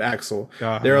specifically said Axl.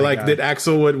 They were like, that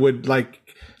Axl would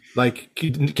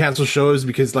cancel shows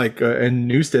because and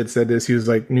Newstead said this. He was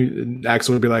like,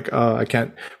 Axl would be like, I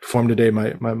can't perform today.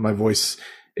 My voice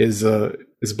is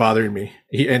bothering me.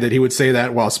 And that he would say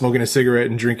that while smoking a cigarette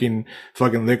and drinking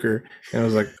fucking liquor. And I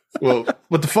was like, well,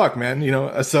 what the fuck, man?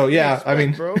 So yeah, I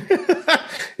mean, bro.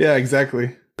 Yeah,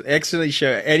 exactly. Excellent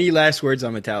show. Any last words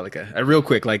on Metallica? Real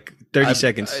quick, like 30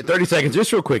 seconds. 30 seconds,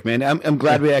 just real quick, man. I'm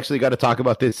glad we actually got to talk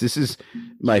about this. This is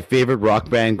my favorite rock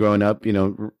band growing up.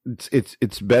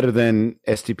 It's better than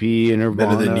STP and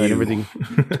Nirvana and everything.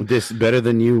 This better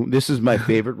than you. This is my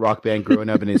favorite rock band growing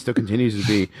up, and it still continues to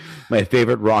be my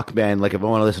favorite rock band. Like if I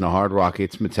want to listen to hard rock,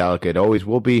 it's Metallica. It always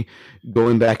will be.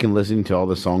 Going back and listening to all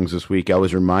the songs this week, I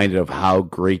was reminded of how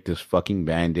great this fucking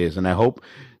band is, and I hope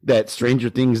that Stranger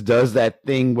Things does that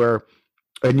thing where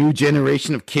a new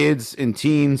generation of kids and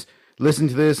teens listen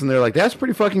to this and they're like, that's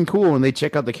pretty fucking cool. And they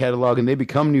check out the catalog and they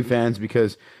become new fans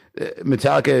because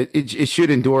Metallica, it should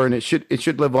endure and it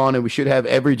should live on. And we should have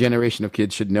every generation of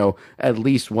kids should know at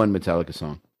least one Metallica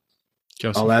song.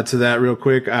 Joseph. I'll add to that real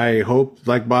quick. I hope,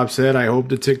 like Bob said, I hope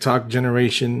the TikTok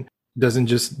generation doesn't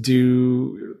just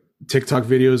do TikTok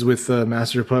videos with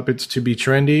Master Puppets to be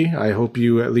trendy. I hope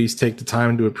you at least take the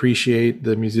time to appreciate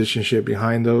the musicianship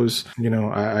behind those.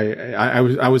 I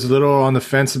was a little on the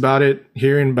fence about it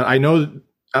but I know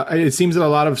it seems that a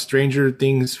lot of Stranger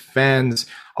Things fans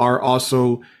are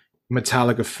also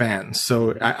Metallica fans.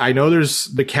 So I know there's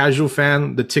the casual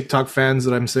fan, the TikTok fans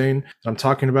that I'm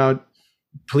talking about.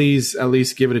 Please at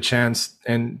least give it a chance,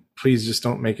 and please just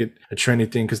don't make it a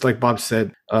trendy thing. Because like Bob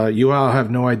said, you all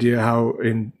have no idea how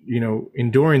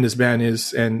enduring this band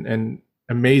is and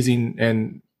amazing.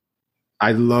 And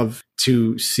I love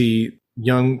to see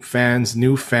young fans,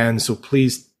 new fans. So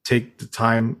please take the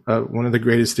time. One of the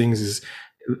greatest things is,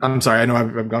 I'm sorry, I know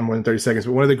I've gone more than 30 seconds,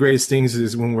 but one of the greatest things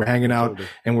is when we're hanging out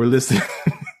and we're listening,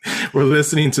 we're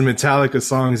listening to Metallica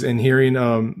songs and hearing,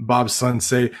 Bob's son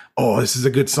say, "Oh, this is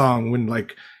a good song," when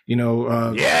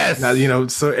yes,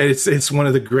 so it's one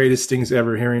of the greatest things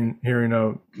ever hearing,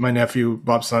 my nephew,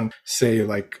 Bob's son, say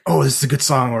like, "Oh, this is a good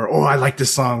song," or "Oh, I like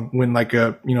this song," when like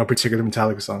a particular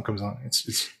Metallica song comes on.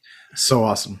 It's so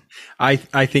awesome. I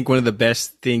think one of the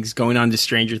best things going on to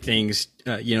Stranger Things,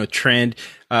 trend,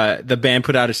 the band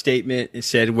put out a statement. It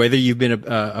said, whether you've been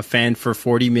a fan for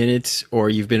 40 minutes or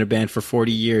you've been a band for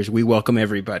 40 years, we welcome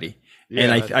everybody. Yeah,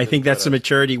 and I think that's the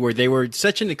maturity, where they were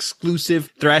such an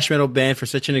exclusive thrash metal band for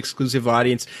such an exclusive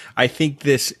audience. I think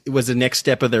this was the next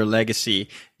step of their legacy.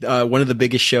 One of the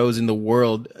biggest shows in the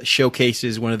world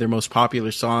showcases one of their most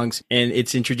popular songs, and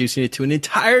it's introducing it to an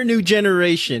entire new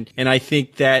generation. And I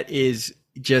think that is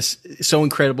just so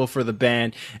incredible for the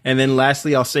band. And then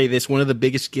lastly, I'll say this, one of the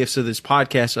biggest gifts of this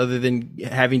podcast, other than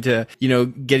having to,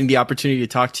 getting the opportunity to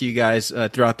talk to you guys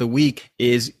throughout the week,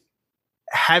 is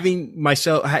having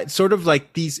myself sort of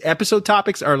like these episode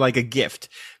topics are like a gift,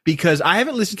 because I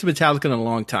haven't listened to Metallica in a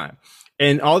long time.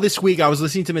 And all this week I was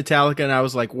listening to Metallica and I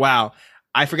was like, wow,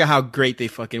 I forgot how great they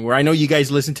fucking were. I know you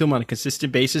guys listen to them on a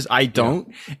consistent basis. I don't.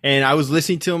 Yeah. And I was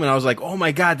listening to them and I was like, oh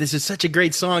my God, this is such a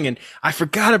great song. And I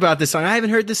forgot about this song. I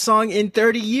haven't heard this song in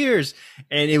 30 years.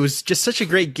 And it was just such a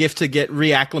great gift to get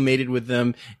reacclimated with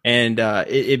them. And,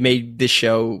 it made this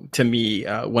show to me,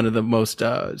 one of the most,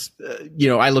 I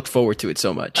looked forward to it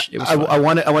so much. It was I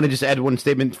want to just add one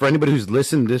statement for anybody who's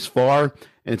listened this far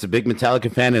and it's a big Metallica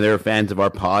fan and they're fans of our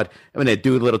pod. I'm going to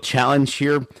do a little challenge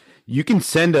here. You can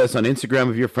send us on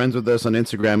Instagram if you're friends with us on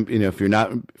Instagram. If you're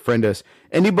not, friend us.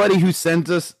 Anybody who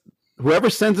whoever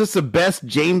sends us the best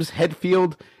James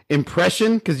Hetfield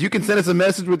impression, because you can send us a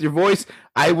message with your voice,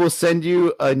 I will send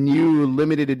you a new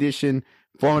limited edition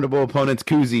Formidable Opponents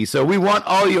koozie. So we want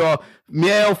all y'all,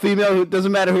 male, female, it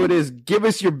doesn't matter who it is, give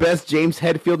us your best James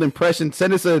Hetfield impression.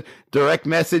 Send us a direct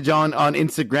message on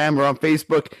Instagram or on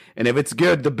Facebook, and if it's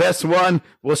good, the best one,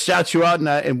 we'll shout you out,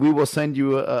 and we will send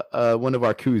you one of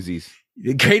our koozies.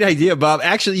 Great idea, Bob.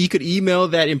 Actually, you could email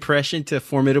that impression to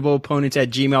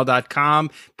formidableopponents@gmail.com.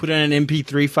 Put it on an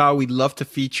MP3 file. We'd love to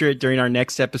feature it during our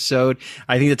next episode.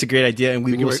 I think that's a great idea, and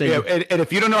we will send you. And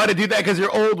if you don't know how to do that because you're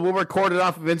old, we'll record it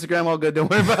off of Instagram. All good. Don't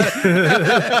worry about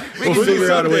it. We'll figure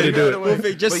out a way to do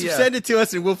it. Just send it to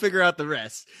us, and we'll figure out the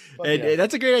rest. And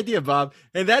that's a great idea, Bob.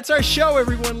 And that's our show,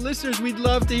 everyone. Listeners, we'd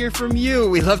love to hear from you.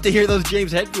 We'd love to hear those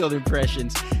James Hetfield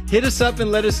impressions. Hit us up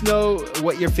and let us know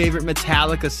what your favorite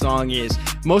Metallica song is.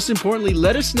 Most importantly,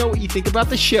 let us know what you think about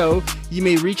the show. You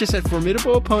may reach us at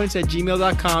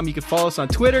formidableopponents@gmail.com. You can follow us on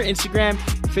Twitter, Instagram,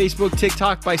 Facebook,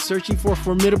 TikTok by searching for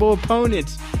Formidable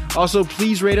Opponents. Also,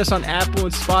 please rate us on Apple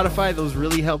and Spotify. Those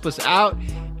really help us out.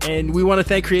 And we want to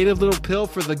thank Creative Little Pill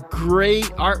for the great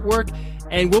artwork.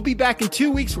 And we'll be back in 2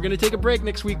 weeks. We're going to take a break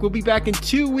next week. We'll be back in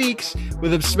 2 weeks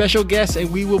with a special guest, and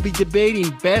we will be debating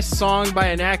best song by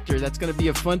an actor. That's going to be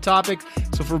a fun topic.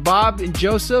 So for Bob and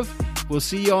Joseph, we'll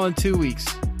see y'all in 2 weeks.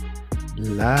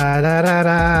 La da da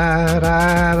da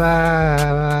da da.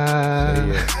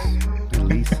 At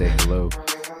least say hello.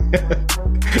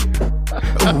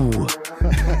 Ooh.